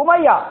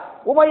 உமையா.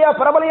 உமையா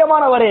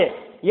பிரபலியமானவர்.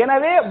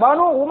 எனவே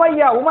பனு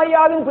உமையா,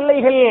 உமையாவின்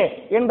பிள்ளைகள்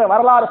என்ற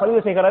வரலாறு பதிவு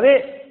செய்கிறது.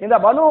 இந்த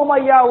பனு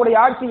உமையாவுடைய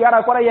ஆட்சி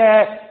ஏறக்குறைய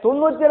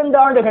 92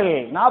 ஆண்டுகள்.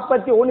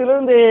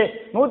 41லிருந்து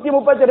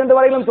 132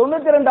 வரையிலும்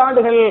 92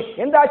 ஆண்டுகள்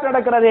எந்த ஆட்சி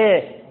நடக்கிறது?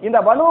 இந்த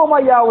பனு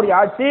உமையாவுடைய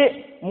ஆட்சி.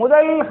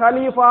 முதல்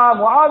ஹலீஃபா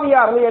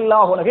முஆவியா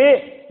ரலியல்லாஹு அன்ஹு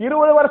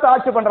 20 வருஷம்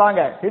ஆட்சி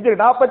பண்றாங்க. ஹிஜ்ரி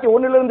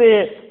 41லிருந்து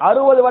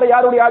 60 வரை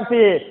யாருடைய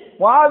ஆட்சி?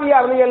 முஆவியா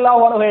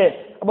ரலியல்லாஹு அன்ஹு.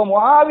 அப்ப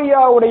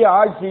முஆவியாவுடைய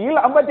ஆட்சியில்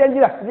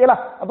 55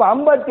 தான். அப்ப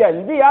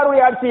 55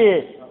 யாருடைய ஆட்சி?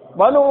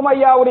 பனு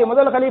உமையாவுடைய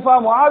முதல் கலீஃபா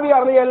முஆவியா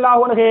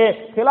ரலியல்லாஹு அன்ஹு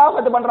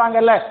கிலாஃபத்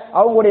பண்றாங்கல்ல,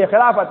 அவங்களுடைய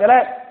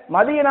கிலாஃபத்துல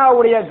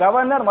மதீனாவுடைய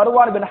கவர்னர்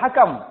மர்வான் பின்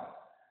ஹக்கம்.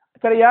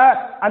 சரியா?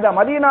 அந்த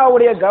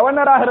மதீனாவுடைய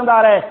கவர்னராக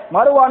இருந்தாரே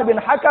மர்வான்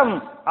பின் ஹக்கம்,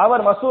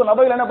 அவர் மஸ்ஜித்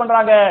நபவியில் என்ன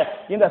பண்றாங்க?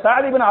 இந்த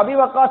சஅத் இப்னு அபி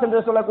வக்காஸ் என்று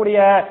சொல்லக்கூடிய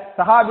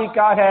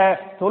சஹாபிக்காக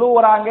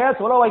தொழுவுறாங்க,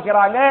 தொழ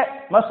வைக்கிறாங்க.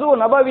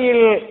 மஸ்ஜித்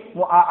நபவியில்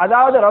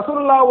அதாவது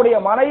ரசூலுல்லாஹ்வுடைய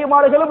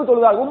மனைவிமார்களும்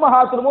தொழுதார்.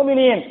 உம்மஹாத்துல்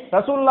முஃமினீன்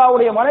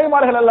ரசூலுல்லாஹ்வுடைய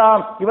மனைவிமார்கள்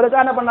எல்லாம்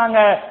இவருக்காக என்ன பண்ணாங்க?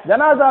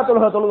 ஜனாஸா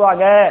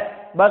தொழுவாங்க.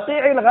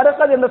 பகீஇல்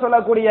கர்கத் என்று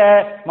சொல்லக்கூடிய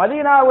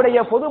மதீனாவுடைய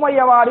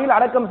பொதுமையவாடியில்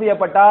அடக்கம்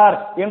செய்யப்பட்டார்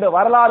என்று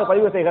வரலாறு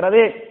பதிவு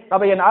செய்கிறது.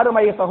 அப்ப என்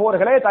அருமை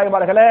சகோதரர்களே,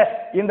 தாய்மார்களே,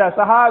 இந்த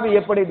சஹாபி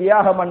எப்படி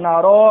தியாகம்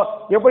பண்ணாரோ,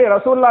 எப்படி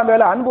ரசூலுல்லாஹ்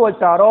மேல அன்பு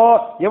வச்சாரோ,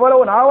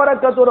 எவ்வளவு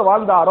நாவரக்கத்தோடு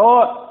வாழ்ந்தாரோ,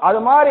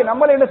 அது மாதிரி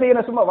நம்ம என்ன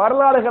செய்யணும்? சும்மா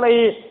வரலாறுகளை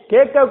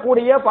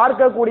கேட்கக்கூடிய,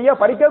 பார்க்கக்கூடிய,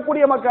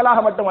 படிக்கக்கூடிய மக்களாக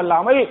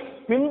மட்டுமல்லாமல்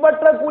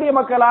பின்பற்றக்கூடிய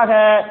மக்களாக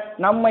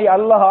நம்மை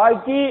அல்லாஹ்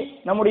ஆக்கி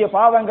நம்முடைய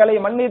பாவங்களை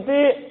மன்னித்து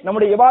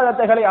நம்முடைய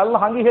இபாதத்துகளை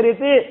அல்லாஹ்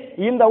அங்கீகரித்து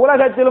இந்த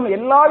உலகத்திலும்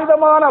எல்லா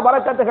விதமான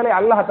பரக்கத்துகளை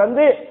அல்லாஹ்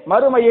தந்து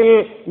மறுமையில்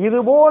இது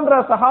போன்ற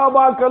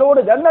சஹாபாக்களோடு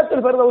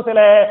ஜன்னத்துல்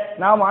ஃபிர்தௌஸிலே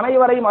நாம்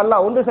அனைவரையும்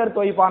அல்லாஹ் ஒன்று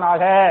சேர்த்து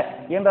வைப்பானாக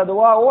என்ற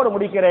துஆவோடு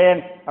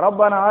முடிக்கிறேன்.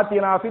 ரப்பனா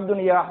ஆத்தினா ஃபித்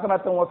துன்யா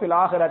ஹஸனத்தன் வ ஃபில்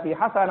ஆখিরাতি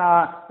ஹஸனா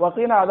வ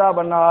கினா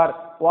அஸாபன்னார்.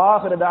 வ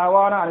ஆகிரு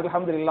தஅவானா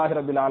அல்ஹம்துலில்லாஹி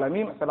ரப்பில்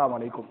ஆலமீன். அஸ்ஸலாமு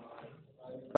அலைக்கும்.